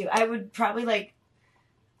probably would too. I would probably, like,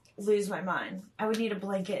 lose my mind. I would need a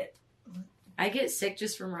blanket. I get sick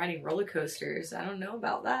just from riding roller coasters. I don't know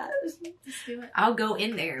about that. Let's do it. I'll go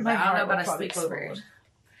in there, but I don't know about a sleepover. Explode.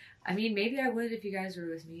 I mean, maybe I would if you guys were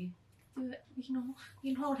with me. Do it. You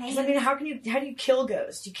can hold hands. I mean, how do you kill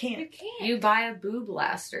ghosts? You can't. You can't. You buy a boob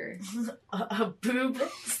blaster. a boob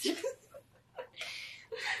blaster?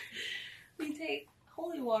 You take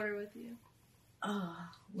holy water with you. Oh,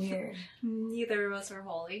 weird. Neither of us are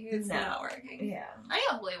holy. It's not working. Yeah. I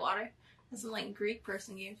got holy water. Some, like, Greek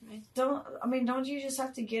person gave to me. Don't you just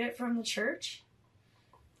have to get it from the church?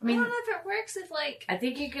 I don't know if it works if, like... I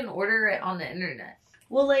think you can order it on the internet.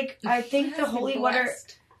 Well, like, I think the holy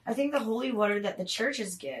water that the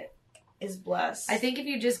churches get is blessed. I think if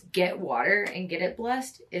you just get water and get it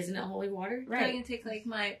blessed, isn't it holy water? Right. I can take, like,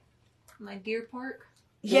 my deer park.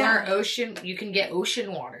 Yeah. Or ocean, you can get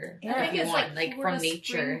ocean water. Yeah. I think it's, like from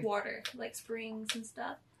nature. Spring water. Like, springs and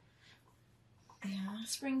stuff. Yeah.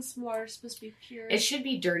 Springs water is supposed to be pure. It should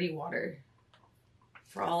be dirty water.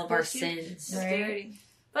 For all of our sins. Right. Dirty.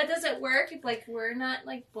 But does it work if, like, we're not,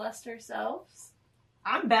 like, blessed ourselves?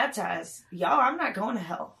 I'm baptized. Y'all, I'm not going to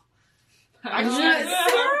hell.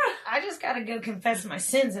 I just gotta go confess my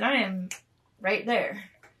sins, and I am right there.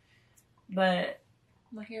 But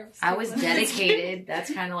My hair was I was dedicated.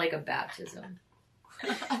 That's kind of like a baptism.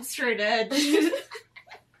 I'm straight edge.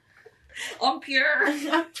 I'm pure.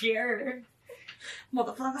 I'm pure.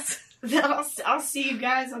 Motherfuckers. I'll see you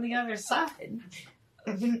guys on the other side.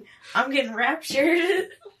 I'm getting raptured.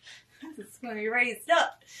 It's gonna be raised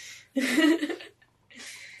up.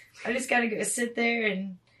 I just gotta go sit there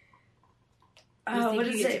and... what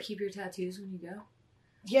is it? To keep your tattoos when you go?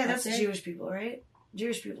 Yeah, that's Jewish people, right?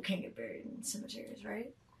 Jewish people can't get buried in cemeteries,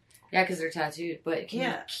 right? Yeah, because they're tattooed. But can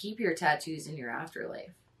you keep your tattoos in your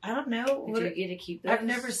afterlife? I don't know. Do you get to keep those? I've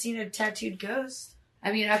never seen a tattooed ghost.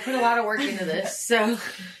 I mean, I put a lot of work into this, so...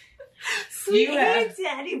 Sweet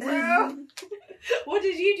daddy, bro. What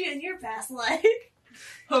did you do in your past life?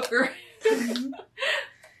 Hooker.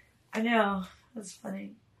 I know. That's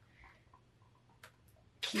funny.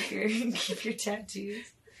 Keep your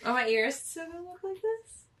tattoos. Are my ears still gonna look like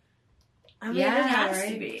this? I mean, Yeah, it has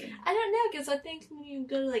right. to be. I don't know, because I think when you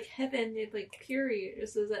go to like heaven, they like cure you.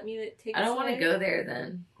 So does that mean it takes? I don't want to away? go there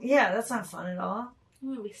then. Yeah, that's not fun at all. I'm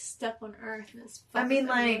gonna be stuck on Earth and it's. I mean,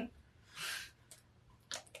 fucking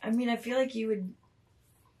I feel like you would.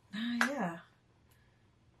 Yeah.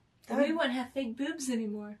 everywhere. We wouldn't have fake boobs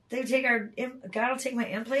anymore. They would take God will take my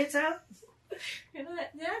implants out? You're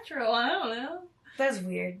not natural. I don't know. That's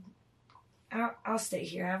weird. I'll stay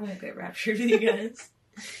here. I won't get raptured with you guys.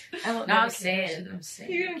 I won't. No, never I'm staying. conversion. I'm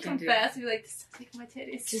staying. You're gonna come fast and be like, just take my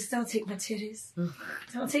titties. Just don't take my titties.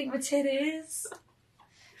 Don't take my titties.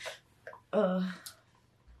 I'm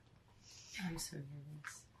so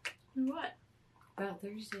nervous. What? About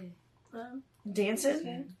Thursday. Dancing?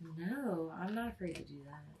 Okay. No, I'm not afraid to do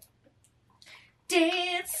that.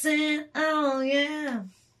 Dancing, oh yeah.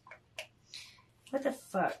 What the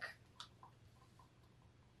fuck?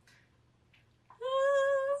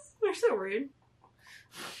 We're so rude.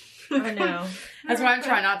 I know. That's why I'm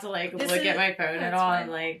trying not to like This look is- at my phone at that's all. fine.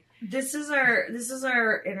 And like, This is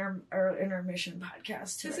our intermission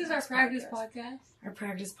podcast. This is our practice podcast. Our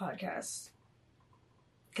practice podcast.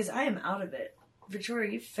 Because I am out of it.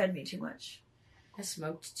 Victoria, you fed me too much. I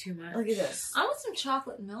smoked too much. Look at this. I want some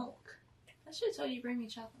chocolate milk. I should have told you to bring me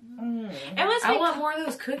chocolate milk. Mm. Everyone's I been want more of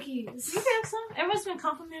those cookies. You have some? Everyone's been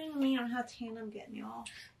complimenting me on how tan I'm getting, y'all.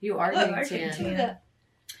 You are Look, getting I can tan. Look at that.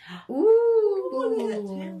 Ooh. Look at that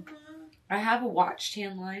tan. I have a watch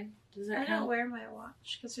tan line. Does I that don't count? wear my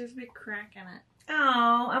watch because there's a big crack in it.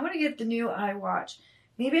 Oh, I want to get the new iWatch.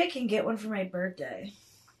 Maybe I can get one for my birthday.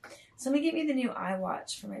 Somebody get me the new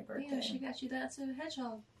iWatch for my birthday. Yeah, she got you that so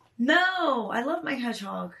hedgehog. No, I love my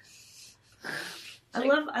hedgehog.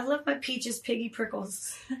 I love my Peaches Piggy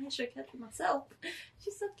Prickles. I should have kept it myself.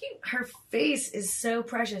 She's so cute. Her face is so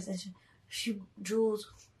precious, and she drools.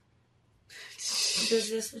 She does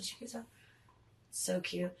this when she gets up. So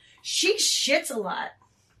cute. She shits a lot.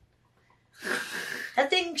 That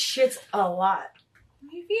thing shits a lot.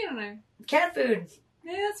 What are you feeding her? Cat food.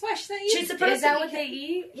 Maybe that's why she's not She's eating. supposed Is that to what eat they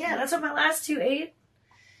eat? Yeah, that's what my last two ate.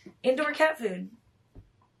 Indoor cat food.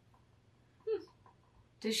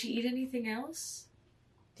 Does she eat anything else?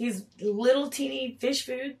 These little teeny fish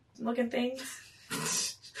food looking things.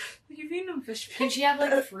 What are you feeding them fish? Can she have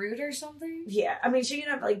like fruit or something? Yeah, I mean, she can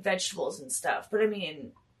have like vegetables and stuff, but I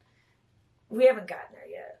mean, we haven't gotten there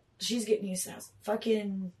yet. She's getting used to us.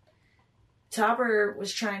 Fucking Topper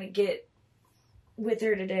was trying to get with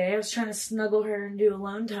her today. I was trying to snuggle her and do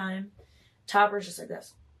alone time. Topper's just like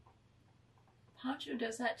this. Poncho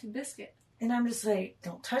does that to Biscuit. And I'm just like,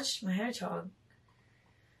 don't touch my hedgehog.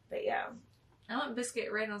 But yeah. I want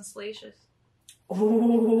Biscuit right on Salacious.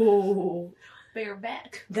 Oh,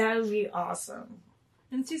 Bareback. that would be awesome.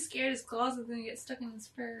 I'm too scared his claws are gonna get stuck in his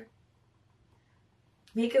fur.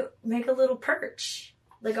 Make a little perch.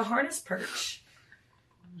 Like a harness perch.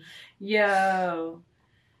 Yo.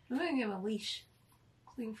 I'm gonna give him a leash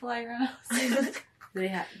so he can fly around. Do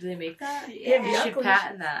they make that? Yeah, You should duck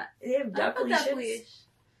patent that. They have I duck put that leashes. leash.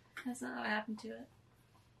 That's not what happened to it.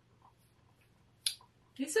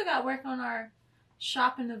 We still got work on our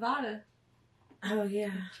shop in Nevada. Oh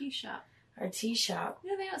yeah, Tea shop. our tea shop.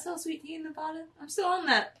 You know they don't sell sweet tea in Nevada? I'm still on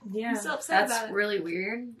that. Yeah, I'm still upset That's about it. really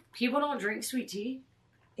weird. People don't drink sweet tea.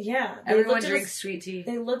 yeah. Everyone drinks sweet tea.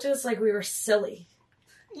 They looked at us like we were silly.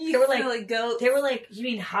 You They were like- silly goat. They were like, "You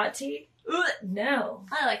mean hot tea?" Ugh. No.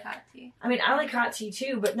 I like hot tea. I mean, I like hot tea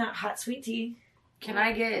too, but not hot sweet tea. Can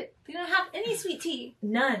I get They don't have any sweet tea.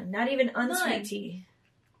 None. Not even unsweet None. tea.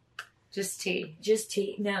 just tea? Just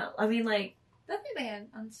tea. No. I mean, like They had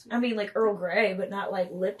unsweet. Earl Grey, but not like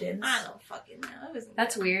Lipton's. I don't fucking know. It was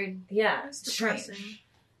That's weird. Yeah, It's strange. depressing.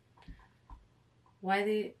 Why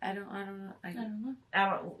they? I don't know. I don't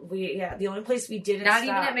know. The only place we didn't Not stop.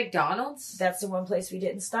 even at McDonald's. That's the one place we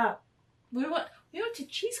didn't stop. We went to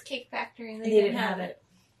Cheesecake Factory and They they didn't have it.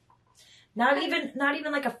 Not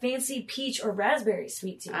even like a fancy peach or raspberry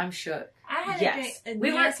sweet tea. I'm shook. I had Yes. to drink We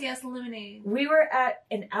a were- nasty ass lemonade. We were at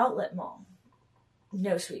an outlet mall.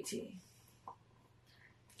 No sweet tea.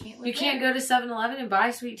 You can't go to 7-Eleven and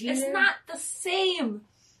buy sweet tea. It's there? not the same.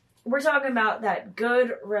 We're talking about that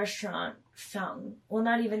good restaurant fountain. Well,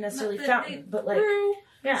 not even necessarily Not fountain, they but like brew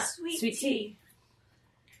yeah, sweet tea. tea.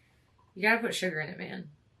 You gotta put sugar in it, man.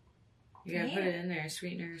 You gotta put Yeah. it in there,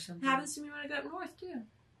 sweetener or something. Happens to me when I go up north too.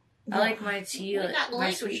 I like my tea, We like got my light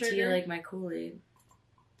with sweet tea, sugar. like my Kool-Aid.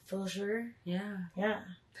 full of sugar. Yeah. Yeah.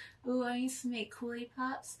 Ooh, I used to make Kool-Aid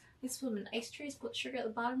pops. I used to put them in ice trays, put sugar at the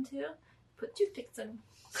bottom too. Put toothpicks in them.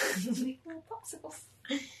 Make little popsicles.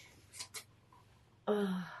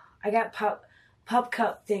 Ugh. I got pup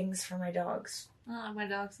cup things for my dogs. I don't have my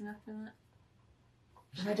dogs enough for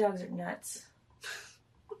that. My dogs are nuts.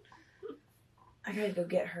 I gotta go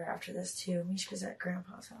get her after this too. Mishka's at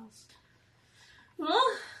Grandpa's house. Well,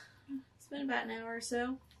 it's been about an hour or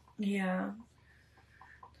so. Yeah.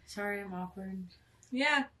 Sorry, I'm awkward.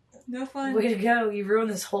 Yeah, no fun. Way to go. You ruined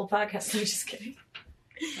this whole podcast. I'm just kidding.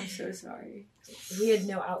 I'm so sorry. We had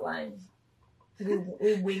no outline.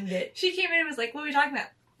 We winged it. She came in and was like, what are we talking about?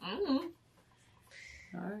 Mm-hmm.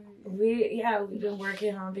 Alright. We've been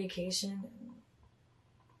working on vacation.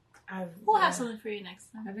 We'll have something for you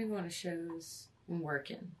next time. I've been going to shows and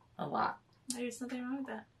working a lot. There's nothing wrong with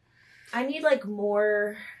that. I need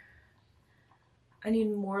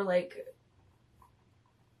more like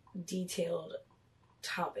detailed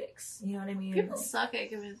topics. You know what I mean? People suck at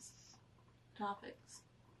giving topics.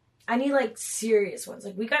 I need like serious ones.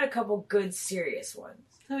 Like we got a couple good serious ones.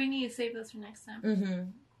 So we need to save those for next time. Mm-hmm.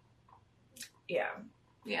 Yeah.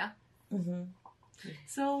 Yeah. Mm-hmm.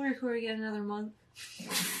 So we'll record again another month.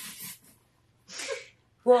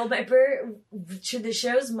 Well, the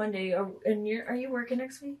show's Monday, and are you working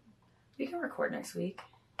next week? We can record next week.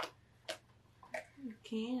 You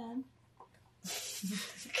can.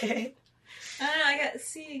 Okay. I don't know, I got to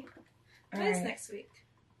see. What is next week?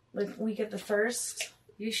 Like week of the 1st.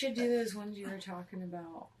 You should do those ones you were talking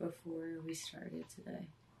about before we started today.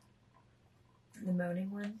 The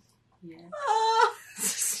moaning one. Yeah. Oh!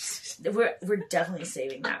 We're definitely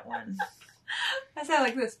saving that one. I sound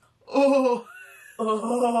like this. Oh.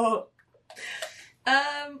 Oh.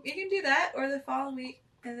 You can do that or the following week,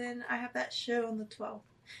 and then I have that show on the 12th,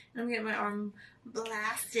 and I'm getting my arm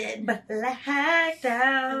blasted. Blacked And then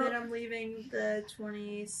out. I'm leaving the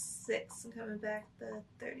 26th and coming back the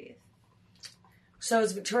 30th. So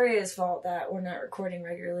it's Victoria's fault that we're not recording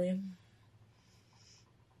regularly.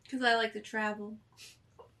 Because I like to travel.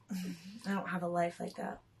 I don't have a life like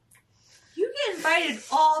that. You get invited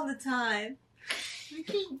all the time. I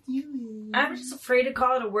can't do it. I'm just afraid to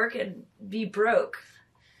call it a work and be broke.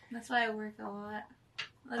 That's why I work a lot.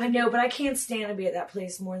 I know, but I can't stand to be at that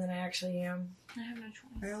place more than I actually am. I have no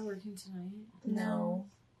choice. Are y'all working tonight? No.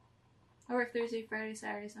 I work Thursday, Friday,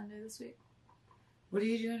 Saturday, Sunday this week. What are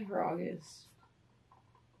you doing for August?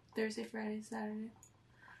 Thursday, Friday, Saturday.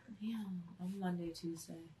 Yeah, on Monday,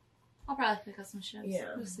 Tuesday. I'll probably pick up some shifts.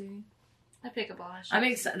 Yeah. We'll see. I pick up a lot of shifts. I'm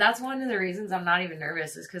excited. That's one of the reasons I'm not even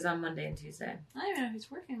nervous is because I'm Monday and Tuesday. I don't even know who's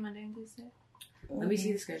working Monday and Tuesday. Let me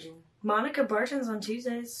see the schedule. Monica bartends on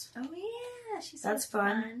Tuesdays. Oh, yeah. She says That's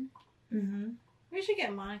fun. Mm-hmm. We should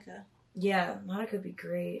get Monica. Yeah, Monica would be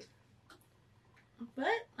great.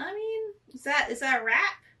 But, I mean, is that a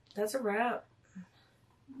wrap? That's a wrap.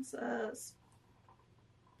 It's a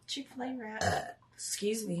Chick-fil-A wrap.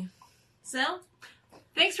 Excuse me. So,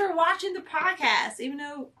 thanks for watching the podcast, even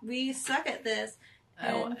though we suck at this.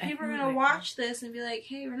 And people are going to watch this and be like,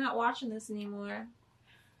 hey, we're not watching this anymore.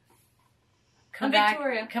 Come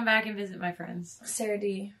Victoria. Come back and visit my friends. Sarah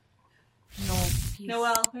D. Noel. Peace.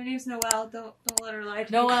 Noel. Her name's Noel. Don't let her lie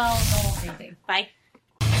to you. Noel. Noel. Same thing. Bye.